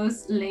about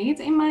those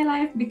late in my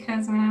life,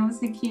 because when I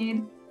was a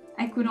kid,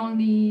 I could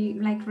only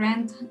like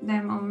rent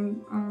them on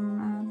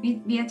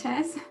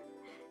VHS,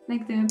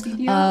 like the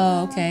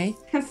video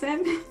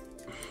cassette.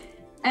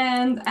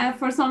 And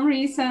for some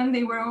reason,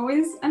 they were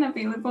always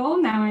unavailable.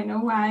 Now I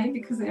know why,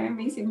 because they're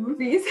amazing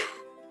movies.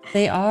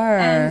 They are.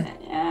 And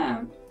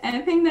yeah, I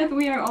think that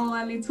we are all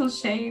a little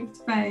shaped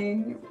by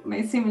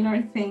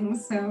similar things.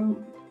 So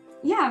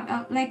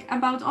yeah, like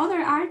about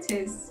other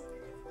artists,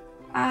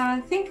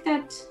 I think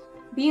that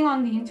being on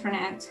the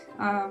internet,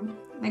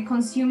 like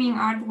consuming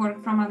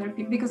artwork from other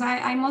people, because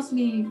I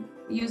mostly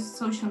use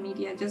social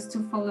media just to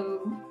follow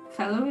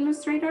fellow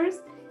illustrators.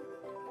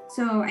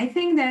 So I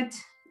think that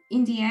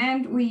in the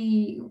end,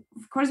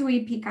 of course we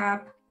pick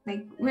up,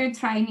 like we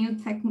try new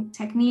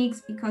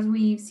techniques because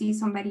we see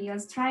somebody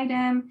else try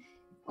them,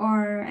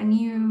 or a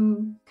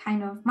new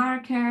kind of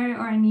marker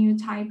or a new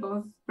type of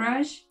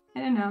brush. I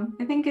don't know.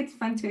 I think it's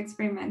fun to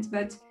experiment,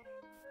 but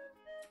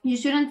you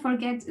shouldn't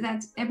forget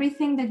that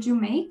everything that you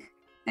make,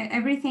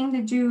 everything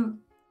that you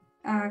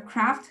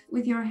craft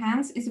with your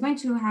hands is going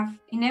to have,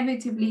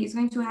 inevitably, is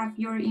going to have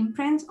your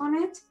imprint on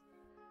it.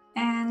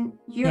 And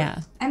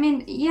I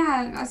mean,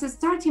 yeah, as a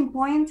starting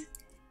point,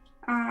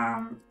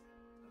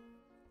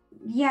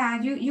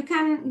 you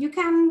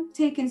can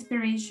take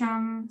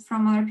inspiration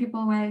from other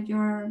people while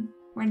you're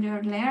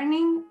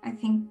learning. I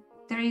think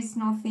there is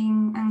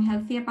nothing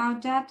unhealthy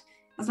about that,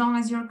 as long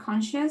as you're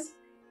conscious.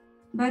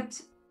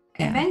 But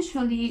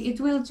eventually,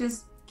 it will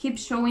just keep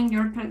showing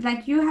your,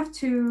 like you have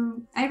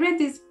to. I read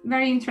this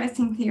very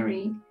interesting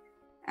theory.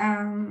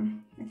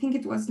 I think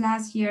it was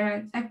last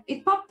year.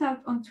 It popped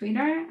up on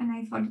Twitter, and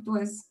I thought it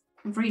was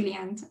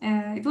brilliant.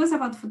 It was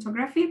about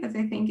photography, but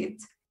I think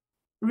it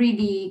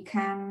really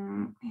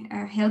can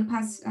help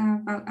us,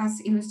 about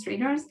us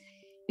illustrators,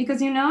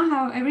 because you know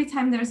how every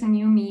time there's a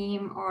new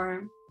meme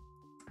or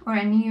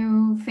a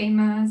new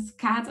famous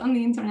cat on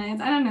the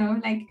internet, I don't know,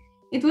 like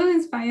it will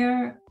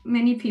inspire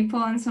many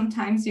people, and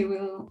sometimes you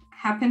will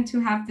happen to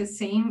have the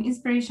same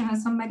inspiration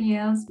as somebody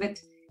else, but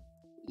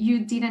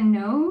you didn't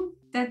know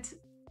that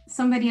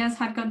somebody else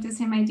had got the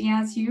same idea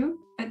as you,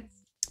 but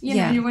you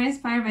know, you were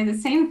inspired by the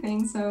same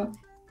thing, so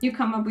you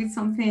come up with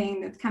something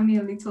that can be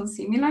a little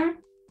similar.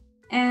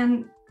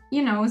 And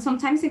you know,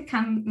 sometimes it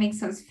can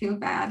make us feel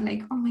bad,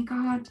 like, oh my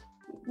god,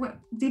 what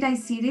did I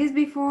see this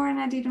before and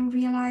I didn't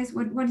realize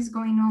what is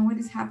going on, what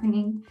is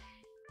happening.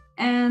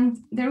 And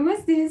there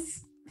was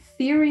this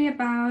theory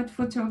about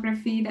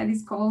photography that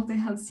is called the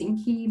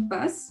Helsinki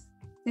bus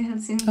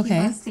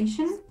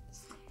station.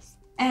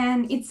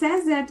 And it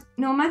says that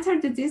no matter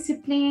the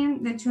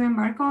discipline that you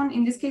embark on,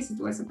 in this case it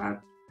was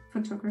about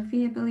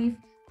photography, I believe,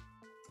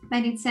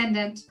 but it said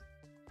that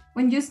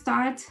when you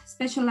start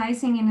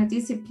specializing in a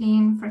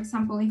discipline, for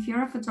example, if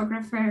you're a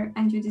photographer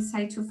and you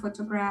decide to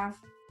photograph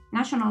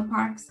national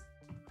parks,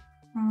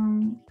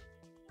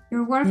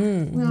 your work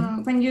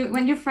will, when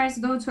you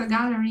first go to a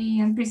gallery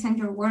and present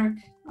your work,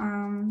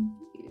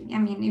 I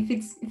mean,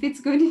 if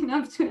it's good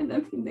enough to end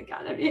up in the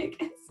gallery, I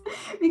guess,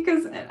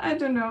 because I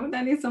don't know,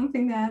 that is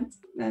something that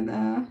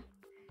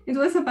it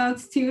was about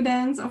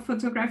students of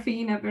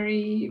photography in a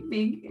very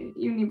big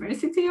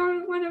university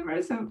or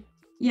whatever. So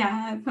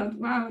yeah, I thought,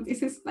 wow,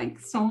 this is like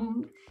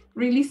some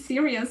really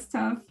serious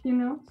stuff, you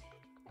know.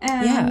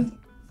 And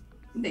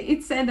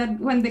it said that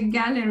when the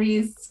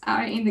galleries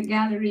are in the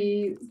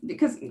gallery,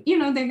 because you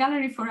know, the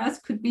gallery for us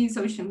could be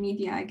social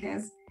media, I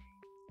guess.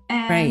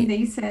 And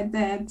they said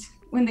that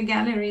when the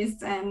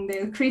gallerists and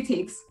the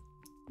critics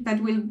that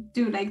will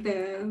do like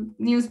the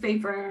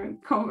newspaper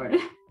cover,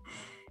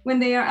 when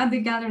they are at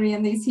the gallery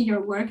and they see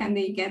your work and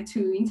they get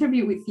to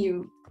interview with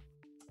you,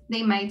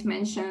 they might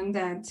mention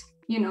that,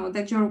 you know,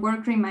 that your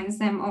work reminds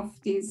them of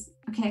this,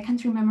 okay, I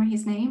can't remember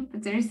his name,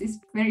 but there is this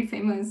very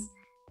famous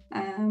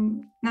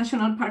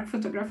national park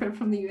photographer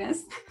from the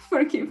US.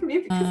 Forgive me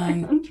because I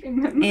don't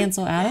remember.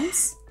 Ansel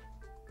Adams?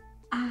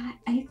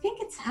 I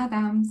think it's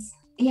Adams.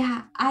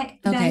 Yeah,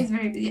 that is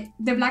very,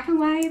 the black and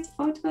white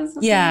photos.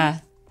 Yeah.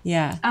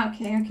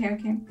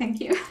 Okay. Thank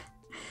you.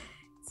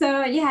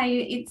 So yeah,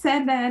 it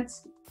said that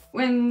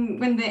when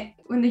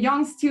the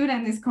young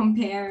student is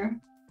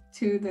compared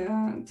to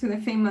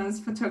the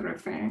famous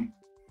photographer,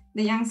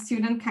 the young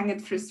student can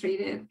get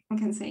frustrated and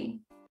can say,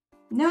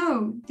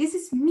 no, this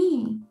is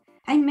me.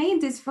 I made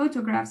these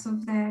photographs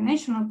of the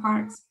national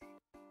parks.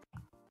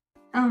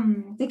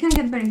 They can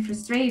get very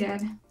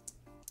frustrated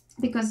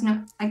because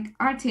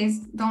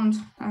artists don't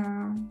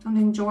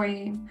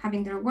enjoy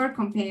having their work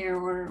compared,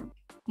 or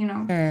you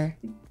know,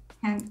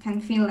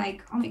 can feel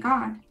like, oh my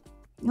god,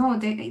 no,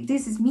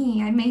 this is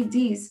me. I made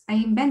this. I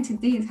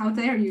invented this. How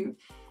dare you?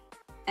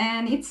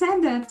 And it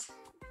said that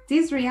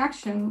this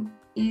reaction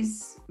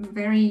is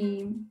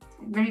very,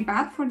 very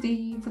bad for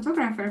the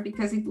photographer,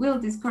 because it will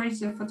discourage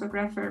the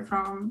photographer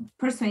from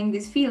pursuing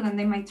this field, and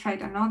they might try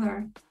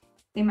another.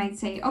 They might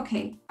say,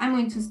 okay, I'm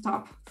going to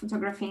stop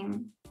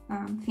photographing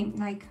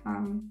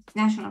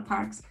national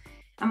parks.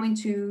 I'm going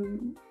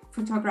to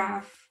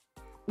photograph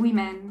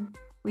women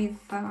with,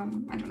 I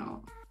don't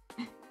know.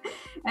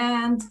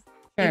 And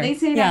they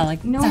say that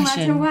like no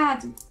matter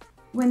what,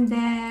 when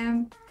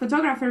the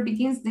photographer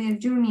begins their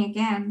journey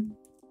again,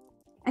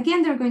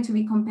 again, they're going to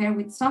be compared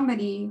with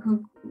somebody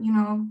who,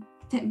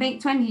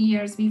 20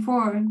 years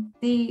before,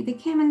 they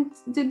came and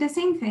did the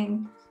same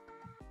thing.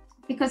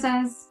 Because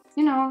as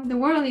the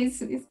world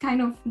is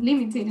kind of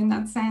limited in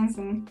that sense,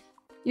 and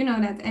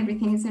that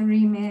everything is a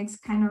remix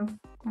kind of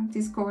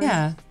discourse.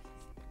 Yeah.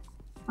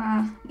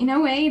 In a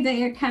way,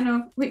 they are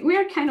we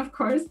are kind of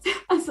cursed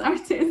as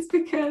artists,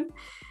 because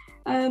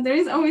there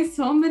is always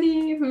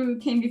somebody who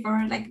came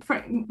before. Like,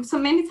 so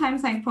many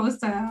times I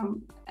post a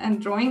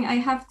drawing. I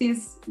have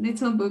this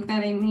little book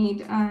that I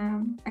made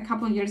a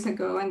couple of years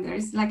ago, and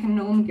there's like a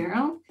gnome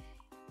girl,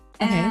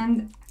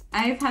 and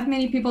I've had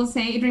many people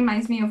say it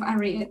reminds me of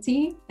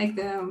Arrietty, like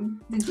the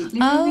Ghibli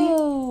movie.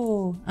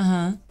 Oh,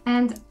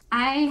 And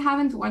I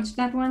haven't watched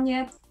that one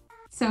yet.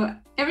 So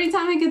every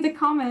time I get the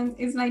comment,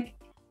 it's like,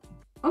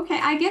 okay,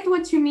 I get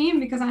what you mean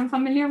because I'm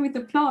familiar with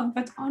the plot,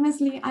 but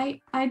honestly, I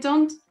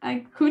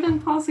couldn't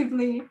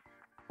possibly,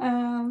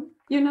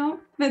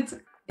 but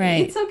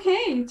it's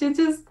okay to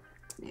just,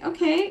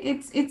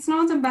 it's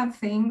not a bad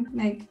thing,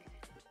 like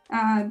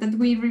that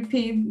we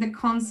repeat the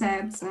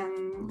concepts,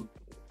 and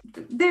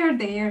they're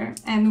there,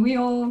 and we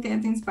all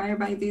get inspired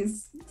by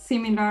these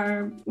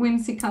similar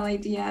whimsical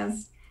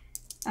ideas.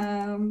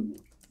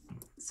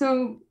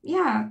 So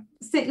yeah,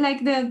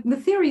 like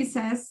the theory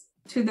says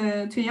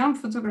to young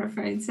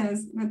photographer, it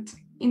says that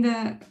in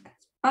the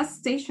bus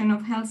station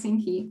of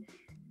Helsinki,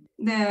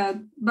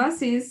 the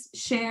buses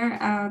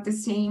share the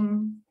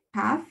same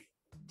path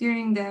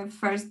during the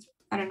first,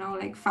 I don't know,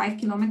 like 5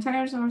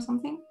 kilometers or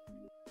something.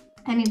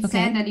 And it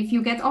said that if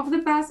you get off the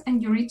bus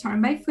and you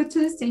return by foot to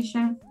the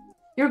station,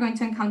 you're going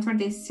to encounter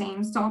these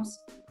same stops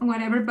on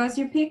whatever bus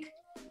you pick.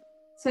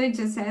 So it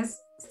just says,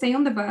 stay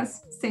on the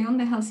bus, stay on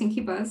the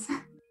Helsinki bus.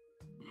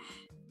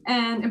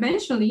 And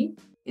eventually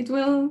it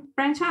will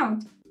branch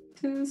out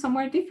to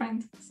somewhere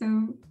different. So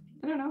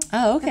I don't know.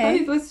 Oh, okay. I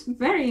thought it was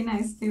very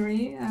nice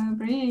theory,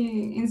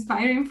 very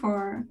inspiring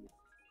for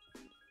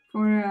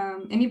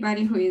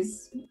anybody who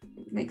is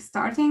like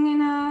starting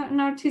in an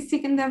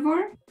artistic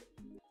endeavor.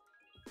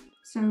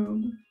 So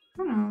I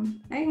don't know.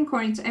 I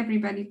encourage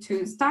everybody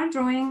to start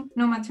drawing,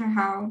 no matter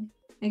how.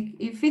 Like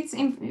if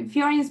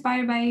you're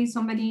inspired by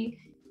somebody,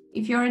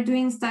 if you're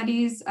doing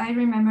studies. I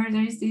remember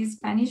there is this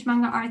Spanish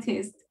manga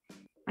artist.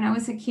 When I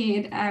was a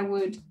kid, I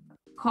would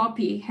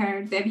copy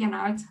her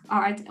DeviantArt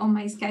art on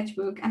my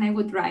sketchbook, and I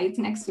would write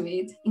next to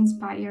it,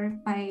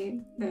 inspired by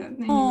the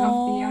name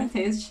of the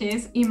artist.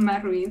 She's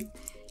Inma Ruiz.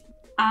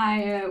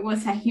 I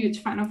was a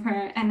huge fan of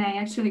her, and I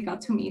actually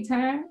got to meet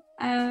her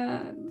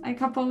a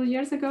couple of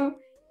years ago.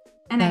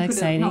 And I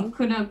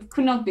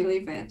could not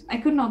believe it. I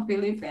could not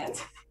believe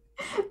it.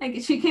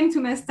 Like, she came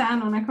to my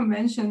stand on a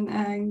convention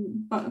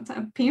and bought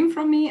a pin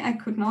from me. I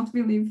could not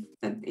believe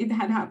that it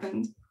had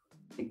happened.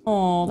 Like,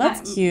 oh,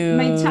 that's cute.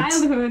 My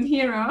childhood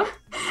hero.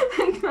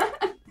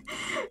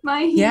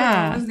 My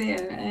hero was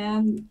there,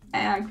 and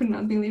I could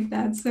not believe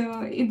that.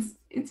 So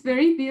it's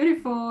very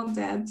beautiful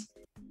that,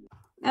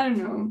 I don't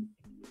know,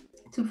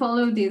 to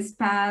follow this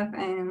path,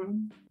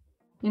 and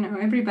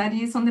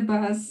everybody is on the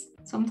bus.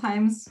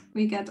 Sometimes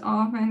we get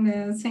off in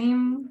the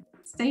same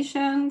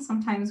station,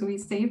 sometimes we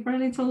stay for a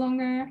little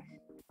longer,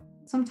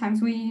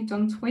 sometimes we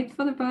don't wait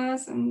for the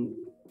bus, and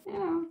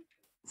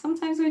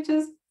sometimes we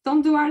just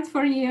don't do art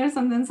for years,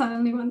 and then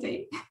suddenly one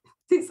day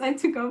decide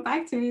to go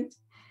back to it.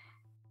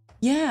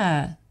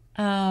 Yeah,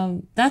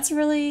 that's a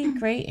really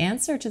great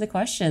answer to the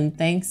question.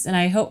 Thanks. And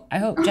I hope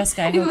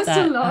Jessica, I hope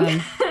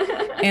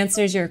that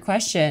answers your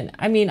question.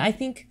 I mean, I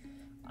think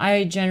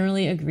I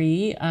generally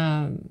agree.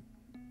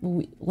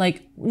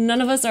 Like,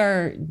 none of us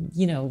are,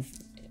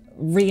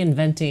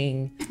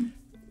 reinventing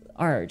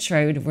art,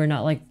 right? We're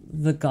not like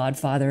the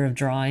godfather of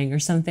drawing or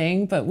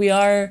something, but we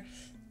are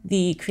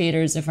the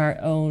creators of our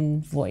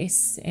own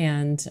voice.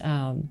 And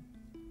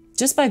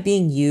just by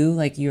being you,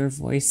 like, your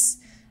voice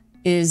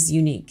is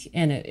unique,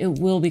 and it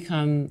will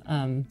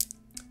become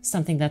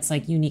something that's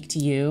like unique to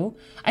you.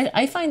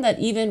 I find that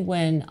even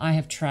when I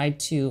have tried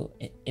to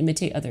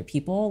imitate other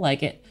people,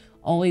 like, it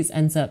always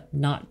ends up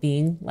not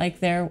being like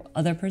their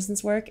other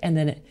person's work, and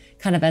then it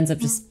kind of ends up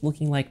just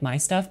looking like my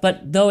stuff.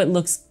 But though it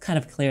looks kind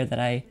of clear that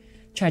I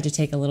tried to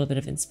take a little bit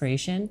of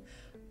inspiration,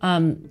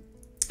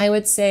 I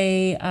would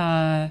say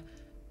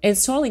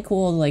it's totally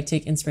cool to like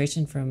take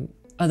inspiration from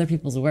other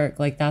people's work.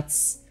 Like,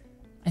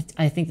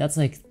 I think that's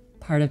like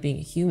part of being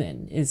a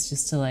human, is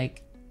just to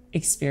like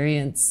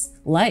experience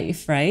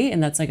life, right?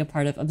 And that's like a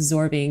part of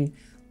absorbing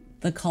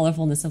the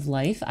colorfulness of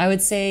life. I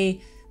would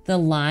say the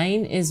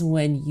line is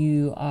when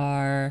you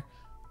are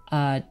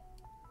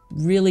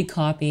really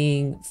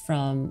copying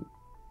from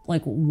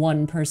like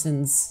one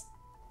person's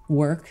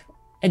work,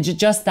 and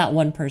just that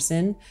one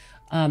person,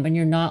 and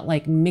you're not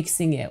like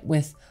mixing it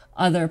with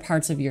other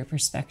parts of your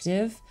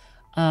perspective.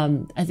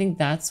 I think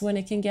that's when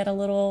it can get a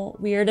little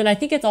weird. And I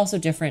think it's also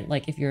different,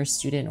 like if you're a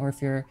student or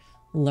if you're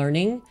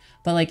learning,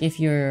 but like if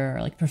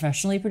you're like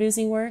professionally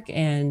producing work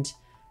and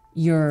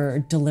you're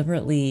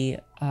deliberately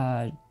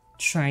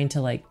trying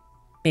to like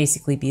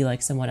basically be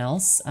like someone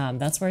else,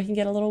 that's where it can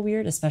get a little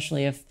weird,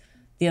 especially if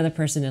the other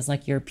person is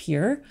like your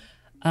peer.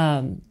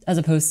 as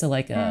opposed to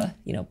like a,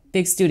 you know,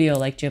 big studio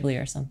like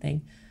Ghibli or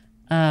something.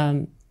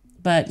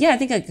 But yeah, I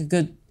think like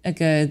a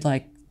good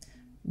like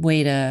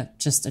way to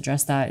just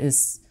address that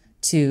is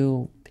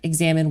to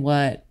examine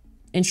what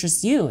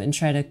interests you and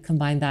try to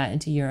combine that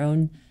into your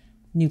own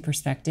new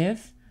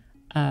perspective.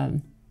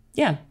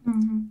 Yeah.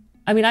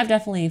 I mean, I've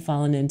definitely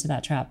fallen into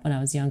that trap when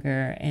I was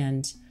younger,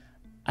 and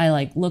I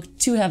like looked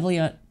too heavily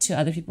to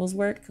other people's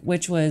work,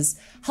 which was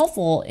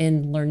helpful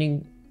in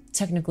learning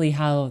technically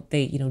how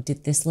they, you know,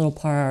 did this little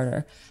part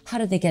or how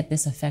did they get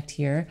this effect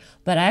here.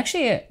 But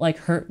actually it like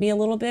hurt me a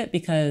little bit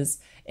because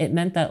it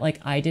meant that like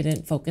I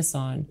didn't focus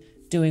on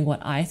doing what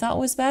I thought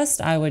was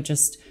best. I would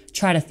just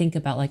try to think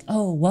about like,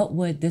 oh, what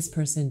would this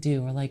person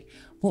do? Or like,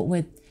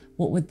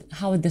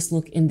 how would this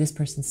look in this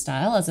person's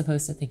style, as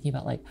opposed to thinking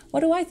about like, what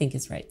do I think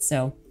is right?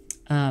 So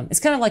it's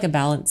kind of like a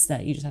balance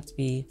that you just have to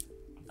be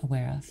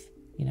aware of,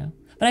 you know?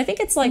 But I think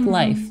it's like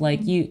life,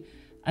 like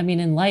I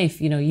mean, in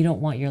life, you know, you don't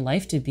want your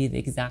life to be the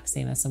exact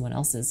same as someone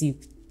else's. You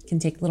can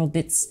take little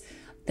bits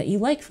that you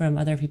like from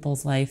other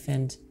people's life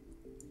and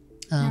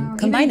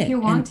combine even if it. you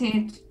want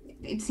it,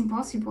 it's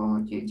impossible.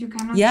 You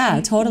cannot.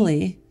 Yeah,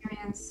 totally.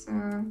 Experience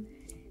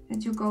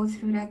that you go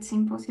through, that's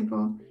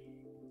impossible.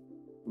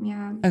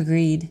 Yeah.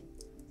 Agreed.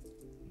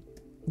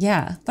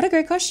 Yeah. What a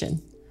great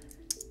question.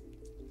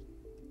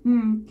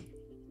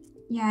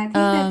 Yeah, I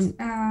think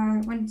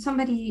that when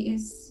somebody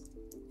is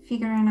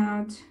figuring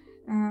out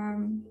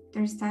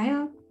their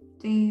style,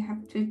 they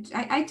have to.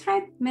 I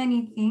tried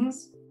many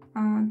things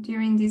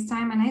during this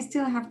time, and I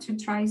still have to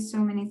try so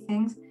many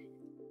things.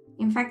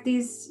 In fact,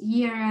 this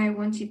year I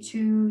wanted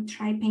to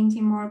try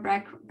painting more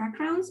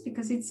backgrounds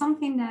because it's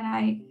something that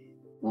I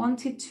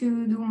wanted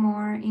to do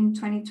more in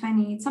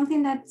 2020. It's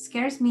something that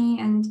scares me,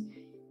 and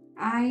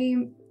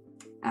I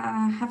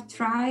have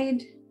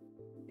tried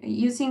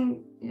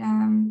using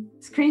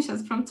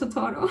screenshots from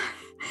Totoro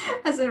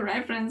as a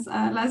reference.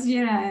 Last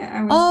year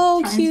I was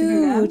trying to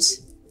do that.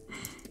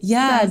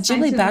 Yeah,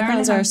 Ghibli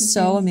backgrounds are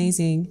so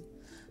amazing.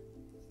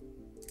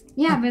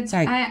 Yeah, but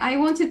I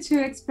wanted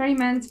to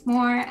experiment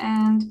more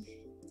and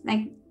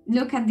like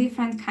look at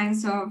different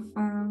kinds of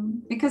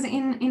because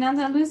in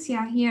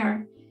Andalusia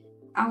here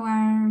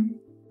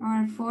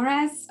our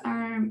forests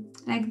are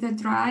like the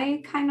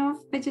dry kind of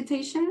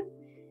vegetation.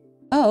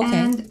 Oh, okay.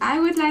 And I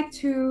would like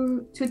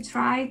to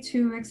try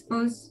to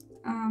expose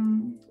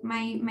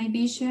my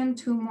vision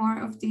to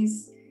more of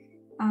this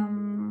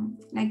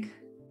like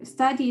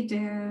study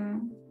the,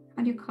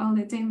 how do you call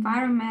it, the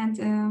environment,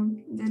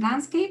 the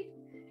landscape,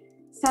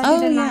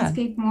 study the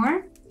landscape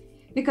more,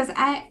 because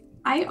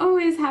I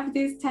always have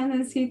this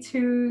tendency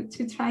to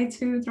try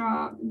to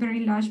draw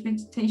very large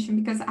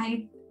vegetation because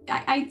I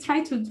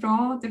try to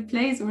draw the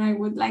place where I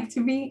would like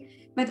to be,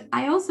 but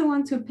I also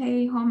want to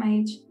pay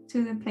homage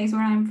to the place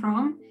where I'm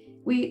from.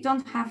 We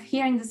don't have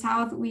here in the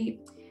south, we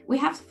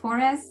have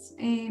forests,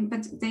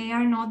 but they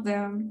are not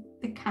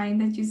the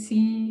kind that you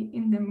see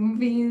in the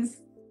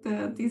movies,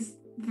 these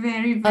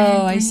very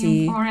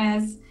green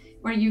forests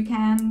where you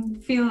can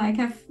feel like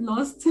I've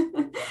lost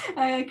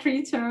a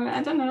creature.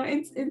 I don't know,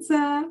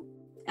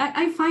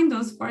 I find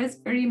those forests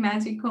very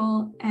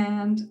magical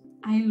and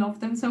I love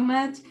them so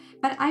much,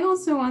 but I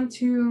also want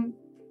to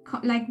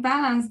like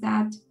balance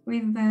that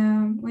with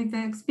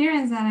the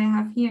experience that I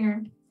have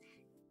here.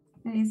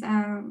 There is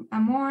a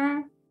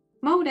more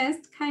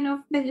modest kind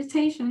of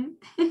vegetation.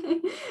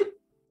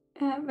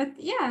 But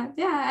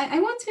I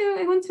want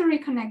to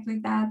reconnect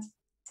with that.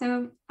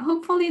 So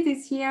hopefully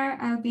this year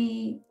I'll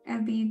be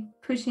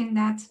pushing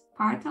that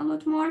part a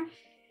lot more.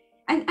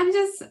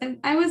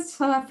 I was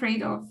so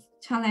afraid of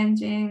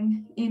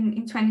challenging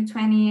in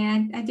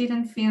 2020. I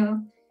didn't feel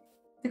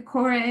the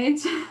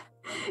courage.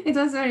 It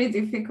was a very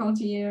difficult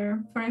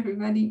year for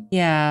everybody.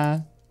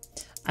 Yeah.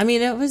 I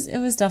mean, it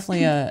was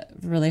definitely a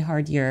really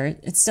hard year.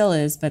 It still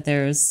is, but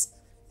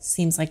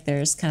seems like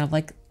there's kind of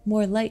like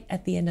more light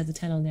at the end of the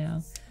tunnel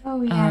now.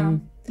 Oh yeah.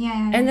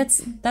 Yeah. And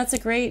that's a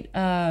great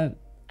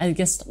I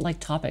guess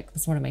like topic.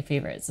 It's one of my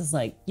favorites. It's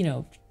like, you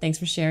know, thanks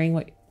for sharing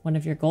what one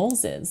of your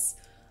goals is.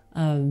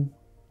 What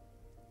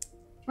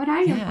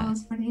are your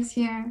goals for this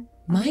year?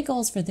 My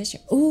goals for this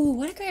year. Ooh,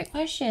 what a great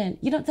question.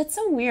 You know, that's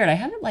so weird. I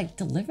haven't like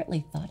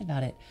deliberately thought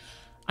about it.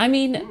 I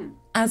mean,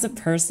 as a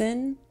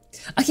person,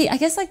 okay, I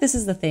guess like this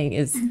is the thing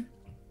is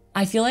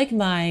I feel like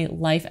my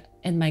life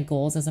and my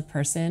goals as a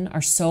person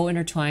are so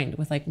intertwined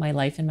with like my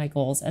life and my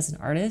goals as an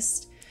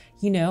artist.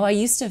 You know, I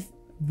used to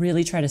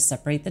really try to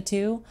separate the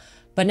two,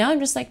 but now I'm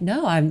just like,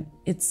 no,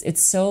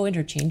 it's so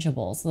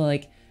interchangeable. So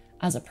like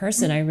as a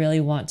person, I really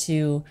want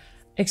to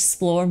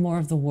explore more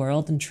of the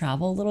world and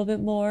travel a little bit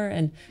more.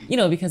 And, you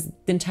know, because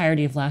the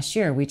entirety of last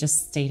year, we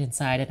just stayed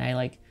inside and I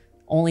like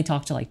only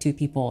talked to like 2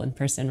 people in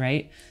person,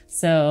 right?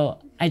 So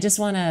I just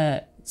want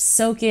to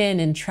soak in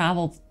and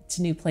travel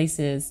to new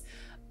places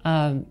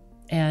and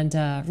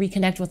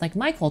reconnect with like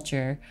my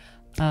culture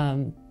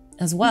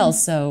as well.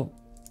 So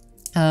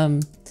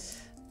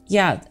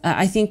yeah,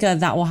 I think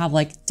that will have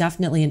like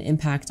definitely an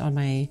impact on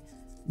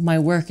my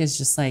work, is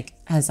just like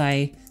as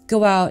I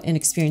go out and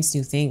experience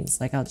new things,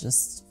 like I'll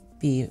just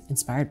be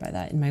inspired by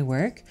that in my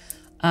work.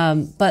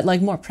 But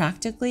like more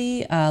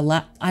practically, I'm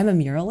a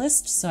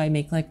muralist, so I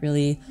make like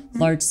really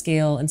large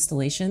scale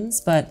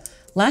installations. But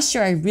last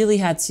year I really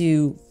had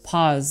to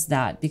pause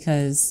that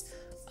because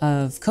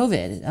of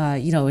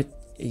COVID. You know,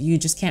 you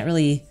just can't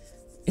really,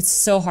 it's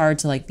so hard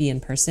to like be in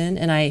person.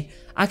 And I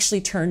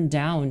actually turned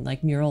down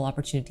like mural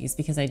opportunities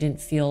because I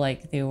didn't feel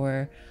like they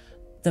were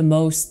the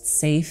most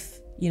safe,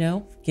 you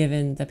know,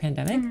 given the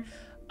pandemic.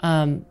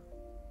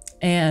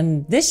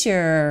 And this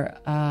year,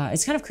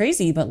 it's kind of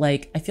crazy, but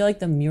like, I feel like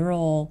the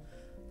mural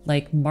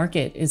like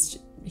market is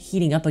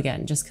heating up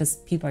again just because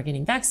people are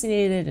getting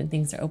vaccinated and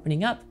things are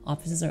opening up,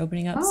 offices are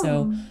opening up.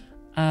 So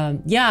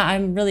yeah,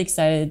 I'm really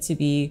excited to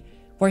be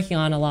working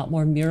on a lot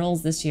more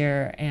murals this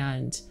year,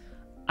 and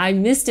I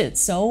missed it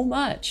so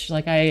much.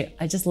 Like I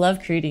just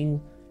love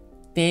creating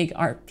big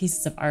art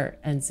pieces of art.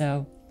 And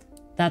so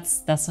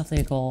that's definitely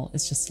a goal.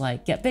 It's just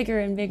like get bigger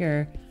and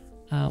bigger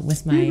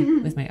with my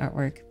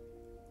artwork.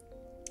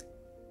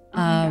 Oh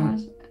my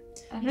gosh.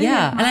 I really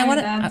yeah, and I want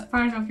to. That's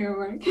part of your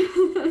work.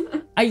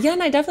 Yeah,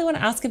 and I definitely want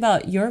to ask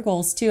about your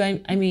goals too.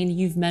 I mean,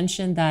 you've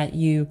mentioned that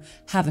you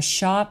have a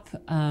shop,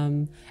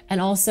 and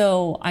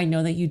also I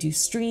know that you do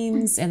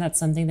streams, and that's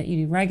something that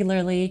you do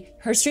regularly.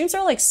 Her streams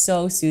are like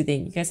so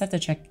soothing. You guys have to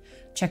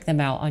check them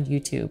out on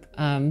YouTube.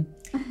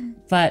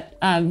 But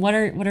what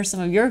are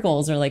some of your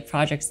goals or like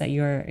projects that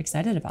you're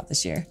excited about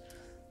this year?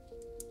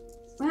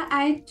 Well,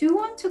 I do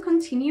want to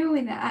continue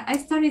with that. I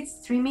started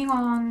streaming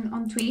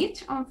on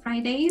Twitch on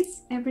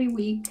Fridays every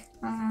week.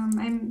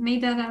 I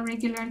made that a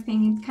regular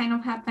thing. It kind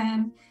of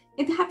happened.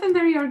 It happened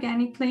very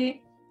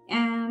organically.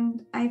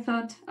 And I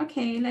thought,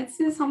 okay, let's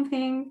do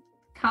something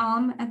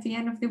calm at the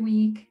end of the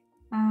week.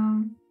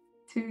 I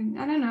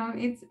don't know,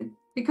 it's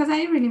because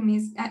I really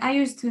miss, I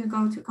used to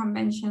go to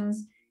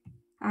conventions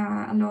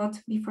a lot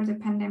before the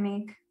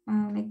pandemic.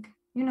 Like,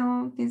 you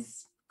know,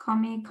 these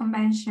comic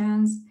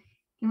conventions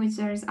in which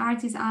there's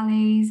artist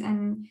alleys,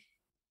 and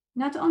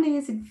not only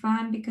is it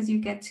fun because you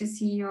get to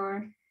see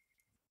your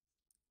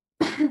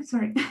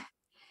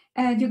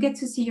you get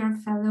to see your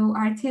fellow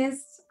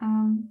artists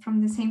from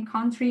the same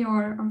country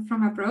or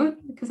from abroad,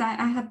 because I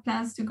had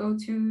plans to go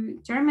to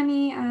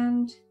Germany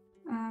and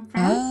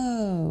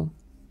France.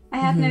 I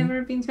had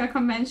never been to a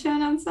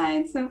convention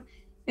outside, so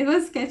it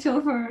was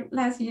scheduled for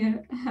last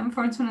year.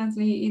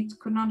 Unfortunately, it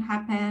could not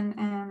happen,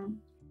 and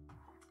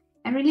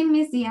I really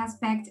miss the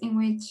aspect in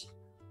which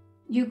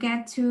you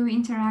get to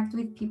interact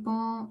with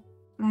people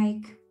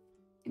like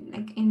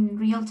in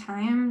real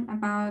time,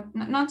 about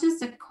not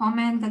just a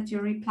comment that you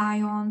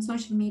reply on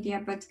social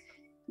media, but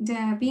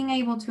the being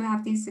able to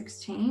have this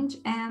exchange.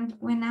 And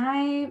when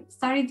I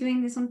started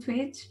doing this on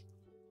Twitch,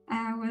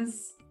 I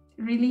was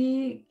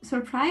really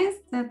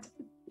surprised that,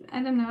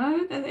 I don't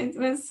know, that it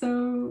was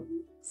so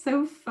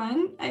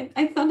fun.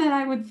 I thought that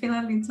I would feel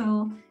a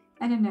little,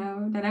 I don't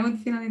know, that I would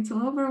feel a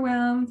little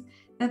overwhelmed,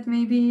 that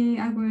maybe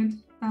I would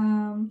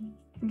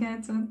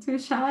get too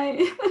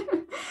shy.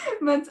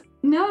 But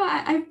no,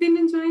 I've been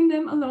enjoying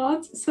them a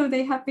lot. So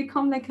they have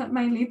become like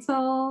my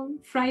little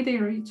Friday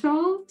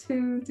ritual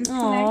to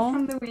disconnect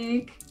from the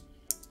week.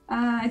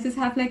 I just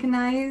have like a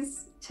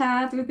nice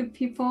chat with the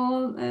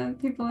people.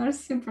 People are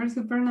super,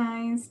 super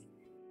nice.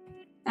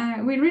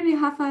 We really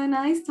have a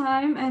nice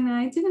time, and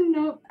I didn't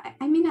know,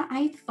 I mean,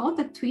 I thought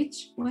that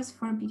Twitch was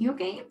for video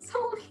games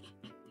only.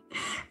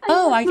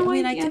 I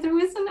mean, there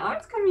was an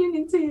art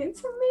community.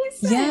 It's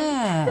amazing.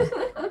 Yeah.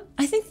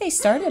 I think they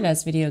started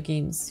as video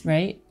games,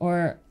 right?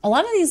 Or a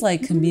lot of these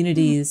like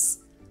communities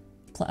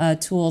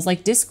tools,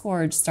 like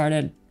Discord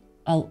started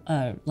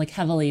like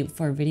heavily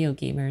for video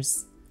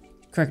gamers.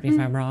 Correct me if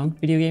I'm wrong,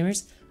 video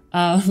gamers.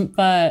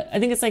 But I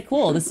think it's like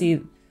cool to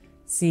see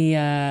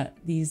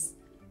these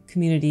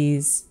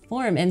communities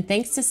form. And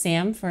thanks to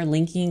Sam for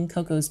linking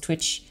Coco's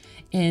Twitch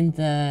in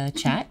the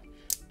chat.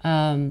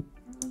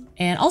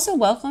 And also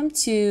welcome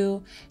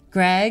to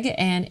Greg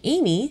and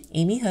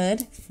Amy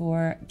Hood,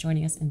 for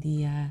joining us in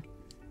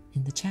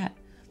the chat.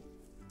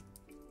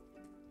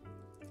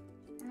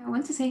 I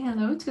want to say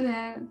hello to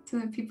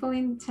the people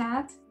in the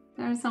chat.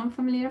 There are some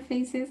familiar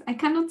faces. I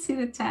cannot see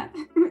the chat,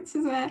 which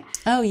is why.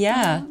 Oh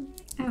yeah.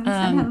 I haven't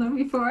said hello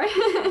before.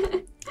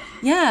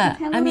 Yeah,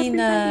 hello, I mean,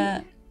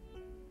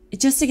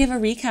 just to give a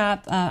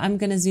recap, I'm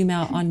gonna zoom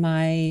out on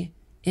my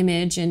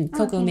image, and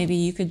Coco, maybe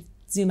you could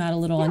zoom out a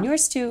little on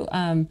yours too,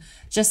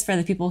 just for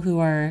the people who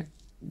are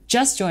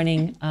just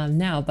joining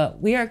now. But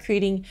we are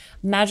creating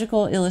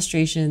magical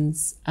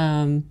illustrations.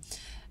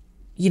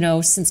 You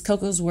know, since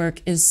Coco's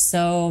work is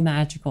so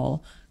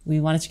magical, we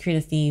wanted to create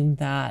a theme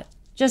that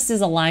just is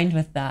aligned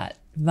with that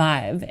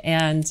vibe.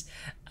 And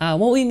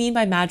what we mean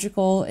by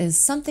magical is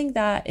something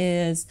that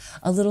is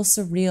a little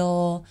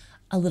surreal,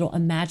 a little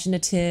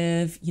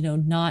imaginative, you know,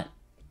 not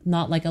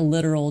like a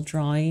literal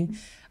drawing.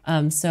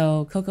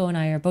 So Coco and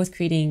I are both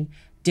creating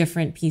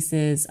different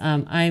pieces.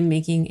 I'm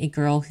making a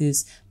girl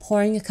who's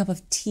pouring a cup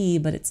of tea,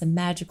 but it's a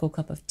magical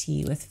cup of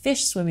tea with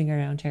fish swimming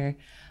around her.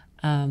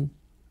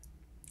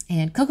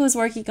 And Coco's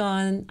working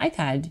on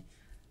iPad,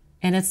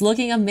 and it's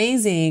looking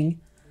amazing.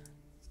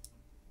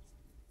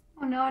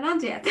 Oh no,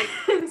 not yet.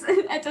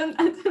 I don't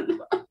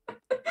know.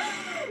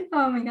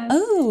 Oh my God.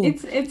 Oh,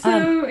 It's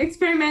so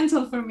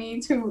experimental for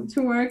me to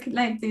work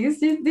like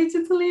this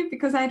digitally,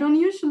 because I don't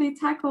usually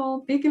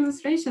tackle big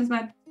illustrations,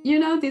 but you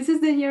know, this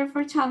is the year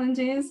for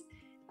challenges.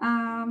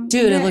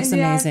 dude, it looks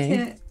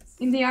amazing.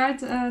 In the art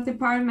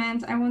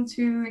department, I want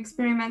to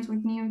experiment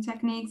with new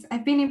techniques.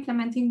 I've been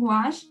implementing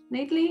gouache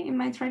lately in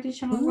my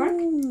traditional work.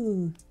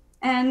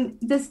 And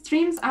the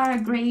streams are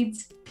a great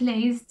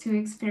place to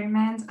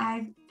experiment.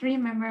 I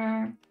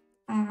remember,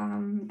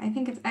 I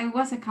think I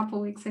was a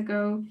couple weeks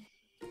ago,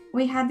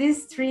 we had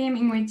this stream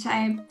in which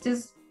I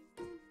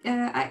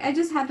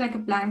just had like a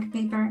blank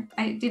paper.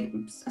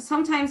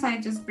 Sometimes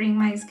I just bring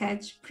my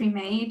sketch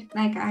pre-made,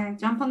 like I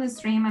jump on the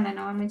stream and I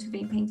know I'm going to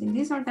be painting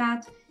this or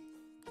that.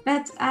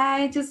 But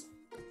I just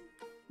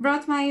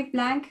brought my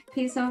blank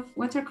piece of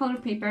watercolor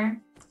paper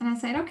and I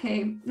said,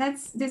 okay,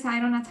 let's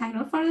decide on a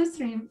title for the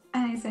stream.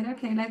 And I said,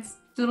 okay, let's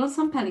doodle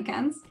some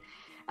pelicans.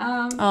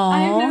 I've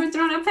never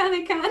drawn a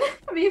pelican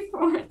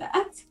before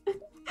that.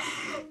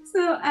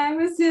 So I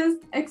was just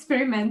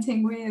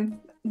experimenting with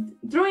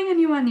drawing a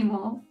new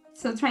animal.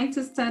 So trying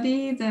to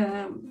study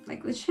the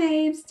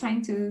shapes,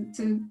 trying to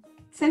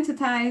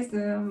synthesize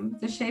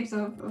the shapes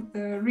of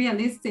the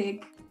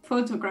realistic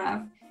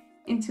photograph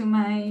into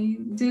my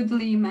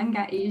doodly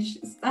manga-ish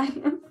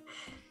style.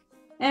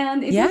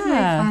 And it was really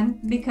fun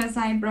because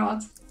I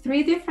brought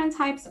 3 different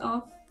types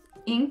of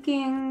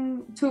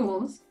inking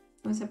tools.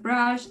 There was a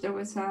brush, there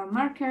was a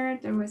marker,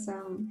 there was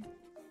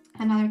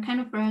another kind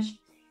of brush.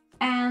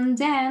 And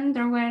then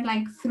there were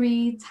like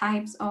 3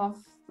 types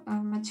of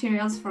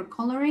materials for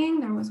coloring.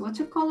 There was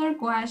watercolor,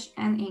 gouache,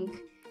 and ink.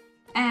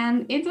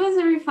 And it was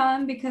very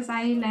fun because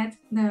I let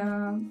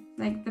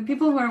the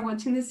people who are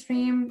watching the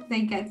stream,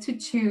 they get to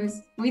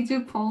choose. We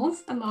do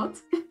polls a lot.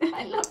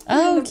 I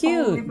love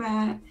doing the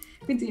poll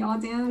with the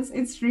audience.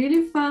 It's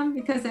really fun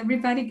because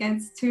everybody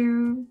gets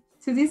to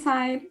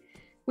decide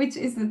which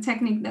is the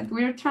technique that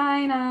we're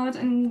trying out.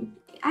 And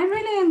I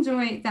really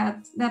enjoy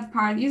that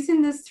part,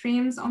 using the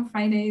streams on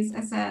Fridays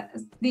as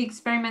the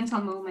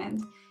experimental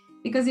moment.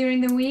 Because during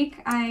the week,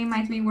 I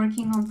might be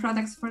working on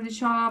products for the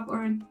shop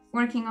or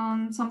working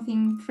on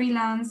something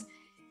freelance.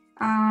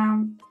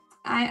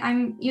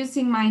 I'm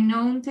using my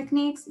known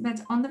techniques,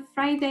 but on the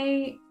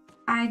Friday,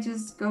 I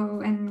just go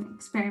and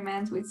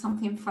experiment with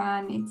something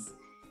fun.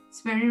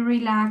 It's very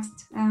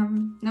relaxed.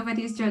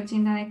 Nobody is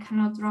judging that I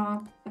cannot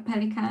draw a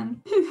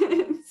pelican.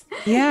 It's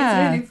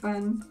really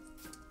fun.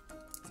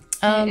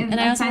 And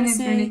I also find want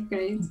to it say, really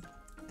great.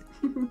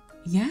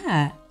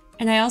 yeah.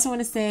 And I also want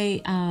to say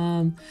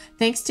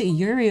thanks to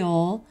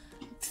Uriel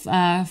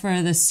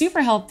for the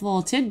super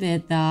helpful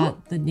tidbit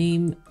that the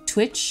name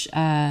Twitch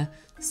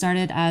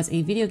started as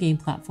a video game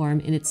platform,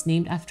 and it's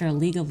named after a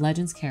League of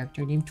Legends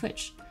character named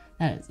Twitch.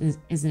 That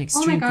is an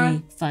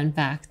extremely fun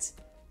fact.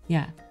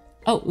 Yeah.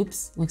 Oh,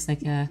 oops. Looks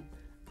like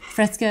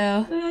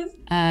Fresco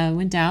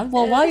went down.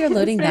 Well, while you're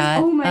loading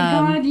that. Oh my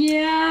God,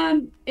 yeah.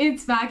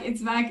 It's back.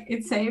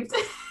 It's saved.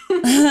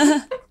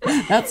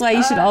 That's why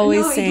you should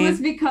always save. It was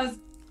because...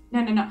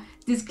 No.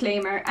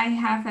 Disclaimer, I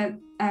have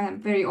a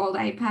very old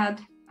iPad.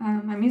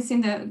 I'm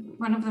using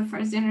one of the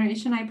first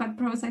generation iPad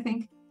Pros, I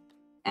think.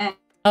 And,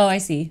 I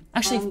see.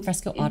 Actually,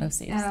 Fresco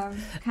autosaves.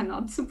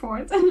 Cannot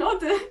support a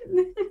lot.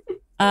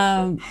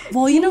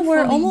 Well, you know,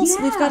 we're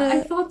almost, we've got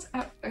I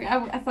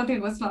thought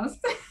it was lost.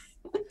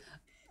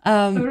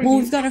 Well,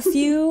 we've got a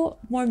few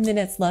more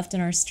minutes left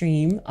in our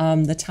stream.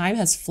 The time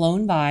has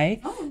flown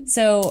by.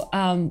 So,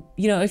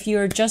 you know, if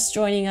you're just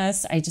joining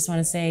us, I just want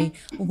to say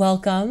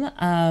welcome.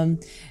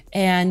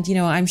 And, you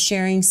know, I'm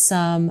sharing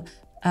some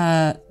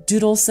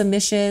doodle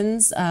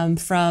submissions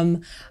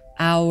from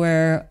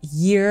our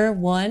year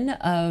 1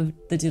 of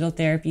the Doodle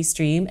Therapy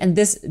stream. And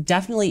this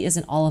definitely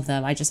isn't all of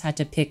them. I just had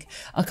to pick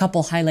a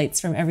couple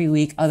highlights from every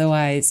week.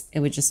 Otherwise,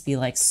 it would just be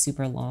like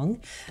super long.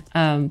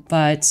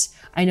 But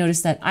I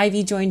noticed that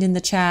Ivy joined in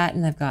the chat,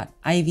 and I've got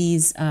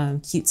Ivy's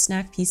cute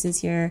snack pieces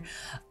here.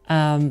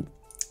 And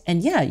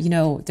yeah, you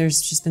know,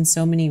 there's just been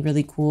so many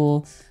really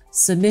cool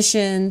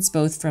submissions,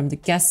 both from the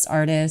guest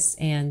artists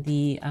and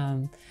the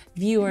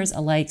viewers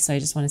alike. So I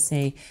just want to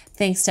say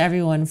thanks to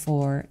everyone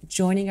for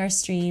joining our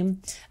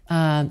stream.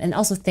 And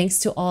also thanks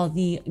to all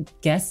the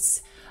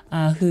guests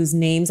whose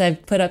names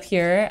I've put up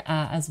here,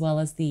 as well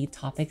as the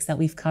topics that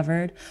we've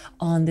covered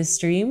on this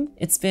stream.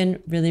 It's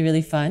been really,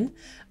 really fun.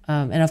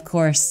 And of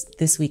course,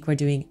 this week we're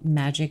doing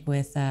magic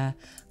with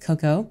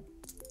Coco.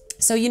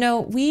 So, you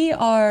know, we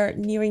are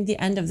nearing the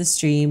end of the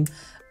stream.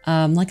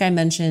 Like I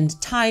mentioned,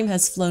 time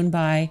has flown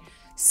by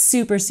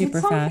super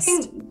fast.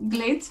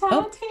 Glitch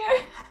out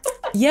here.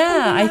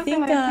 Yeah,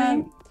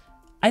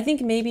 I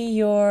think maybe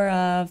your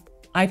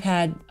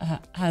iPad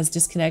has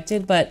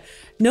disconnected, but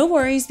no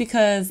worries,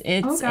 because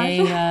it's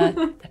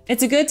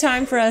it's a good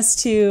time for us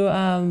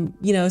to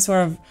you know,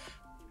 sort of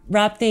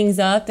wrap things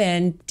up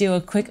and do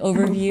a quick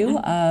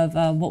overview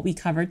of what we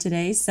covered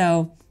today.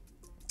 So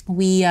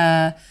we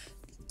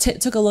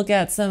took a look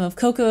at some of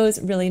Coco's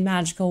really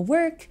magical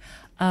work.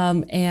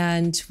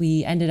 And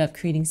we ended up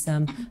creating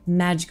some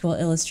magical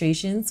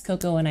illustrations.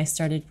 Coco and I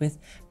started with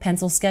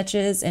pencil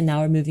sketches, and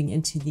now we're moving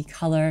into the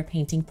color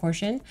painting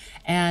portion.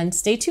 And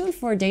stay tuned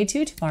for day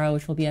 2 tomorrow,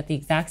 which will be at the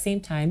exact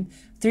same time,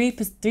 3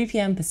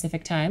 p.m.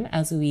 Pacific time,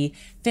 as we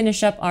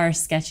finish up our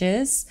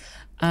sketches.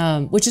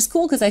 Which is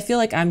cool because I feel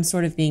like I'm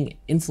sort of being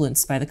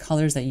influenced by the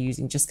colors that you're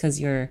using, just because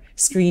your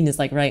screen is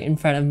like right in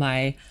front of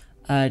my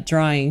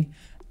drawing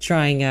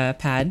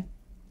pad.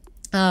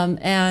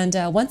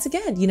 Once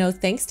again, you know,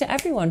 thanks to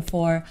everyone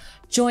for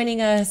joining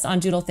us on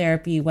Doodle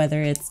Therapy,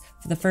 whether it's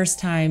for the first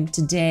time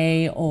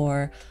today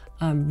or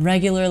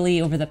regularly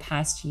over the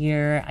past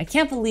year. I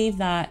can't believe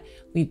that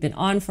we've been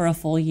on for a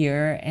full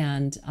year,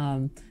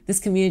 and this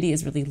community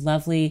is really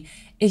lovely.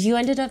 If you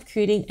ended up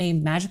creating a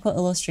magical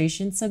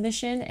illustration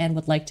submission and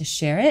would like to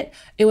share it,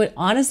 it would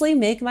honestly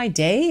make my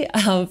day.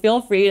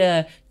 Feel free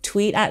to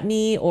tweet at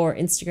me or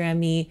Instagram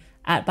me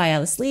at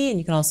 @byAliceLee, and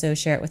you can also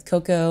share it with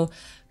Coco,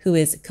 who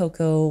is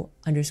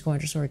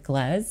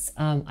Coco__Glez.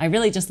 I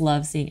really just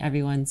love seeing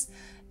everyone's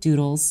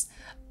doodles.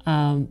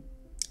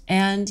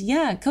 And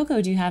yeah,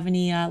 Coco, do you have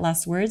any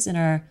last words in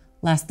our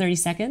last 30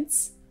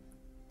 seconds?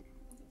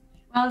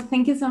 Well,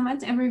 thank you so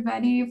much,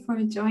 everybody,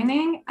 for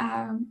joining.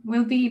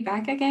 We'll be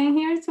back again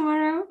here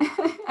tomorrow.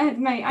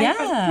 My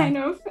iPad kind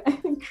of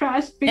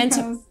crashed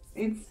because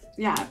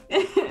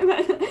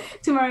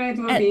tomorrow it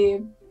will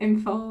be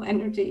in full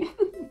energy.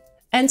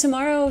 And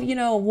tomorrow, you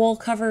know, we'll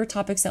cover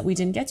topics that we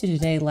didn't get to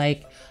today,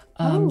 like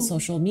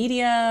social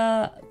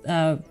media,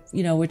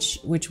 you know,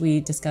 which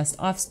we discussed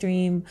off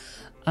stream,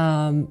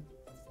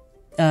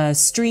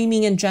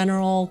 streaming in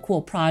general,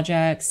 cool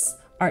projects,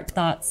 art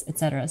thoughts,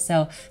 etc.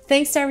 So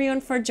thanks to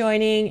everyone for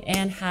joining,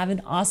 and have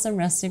an awesome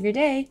rest of your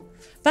day.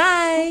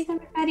 Bye.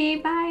 Thanks,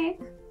 everybody. Bye.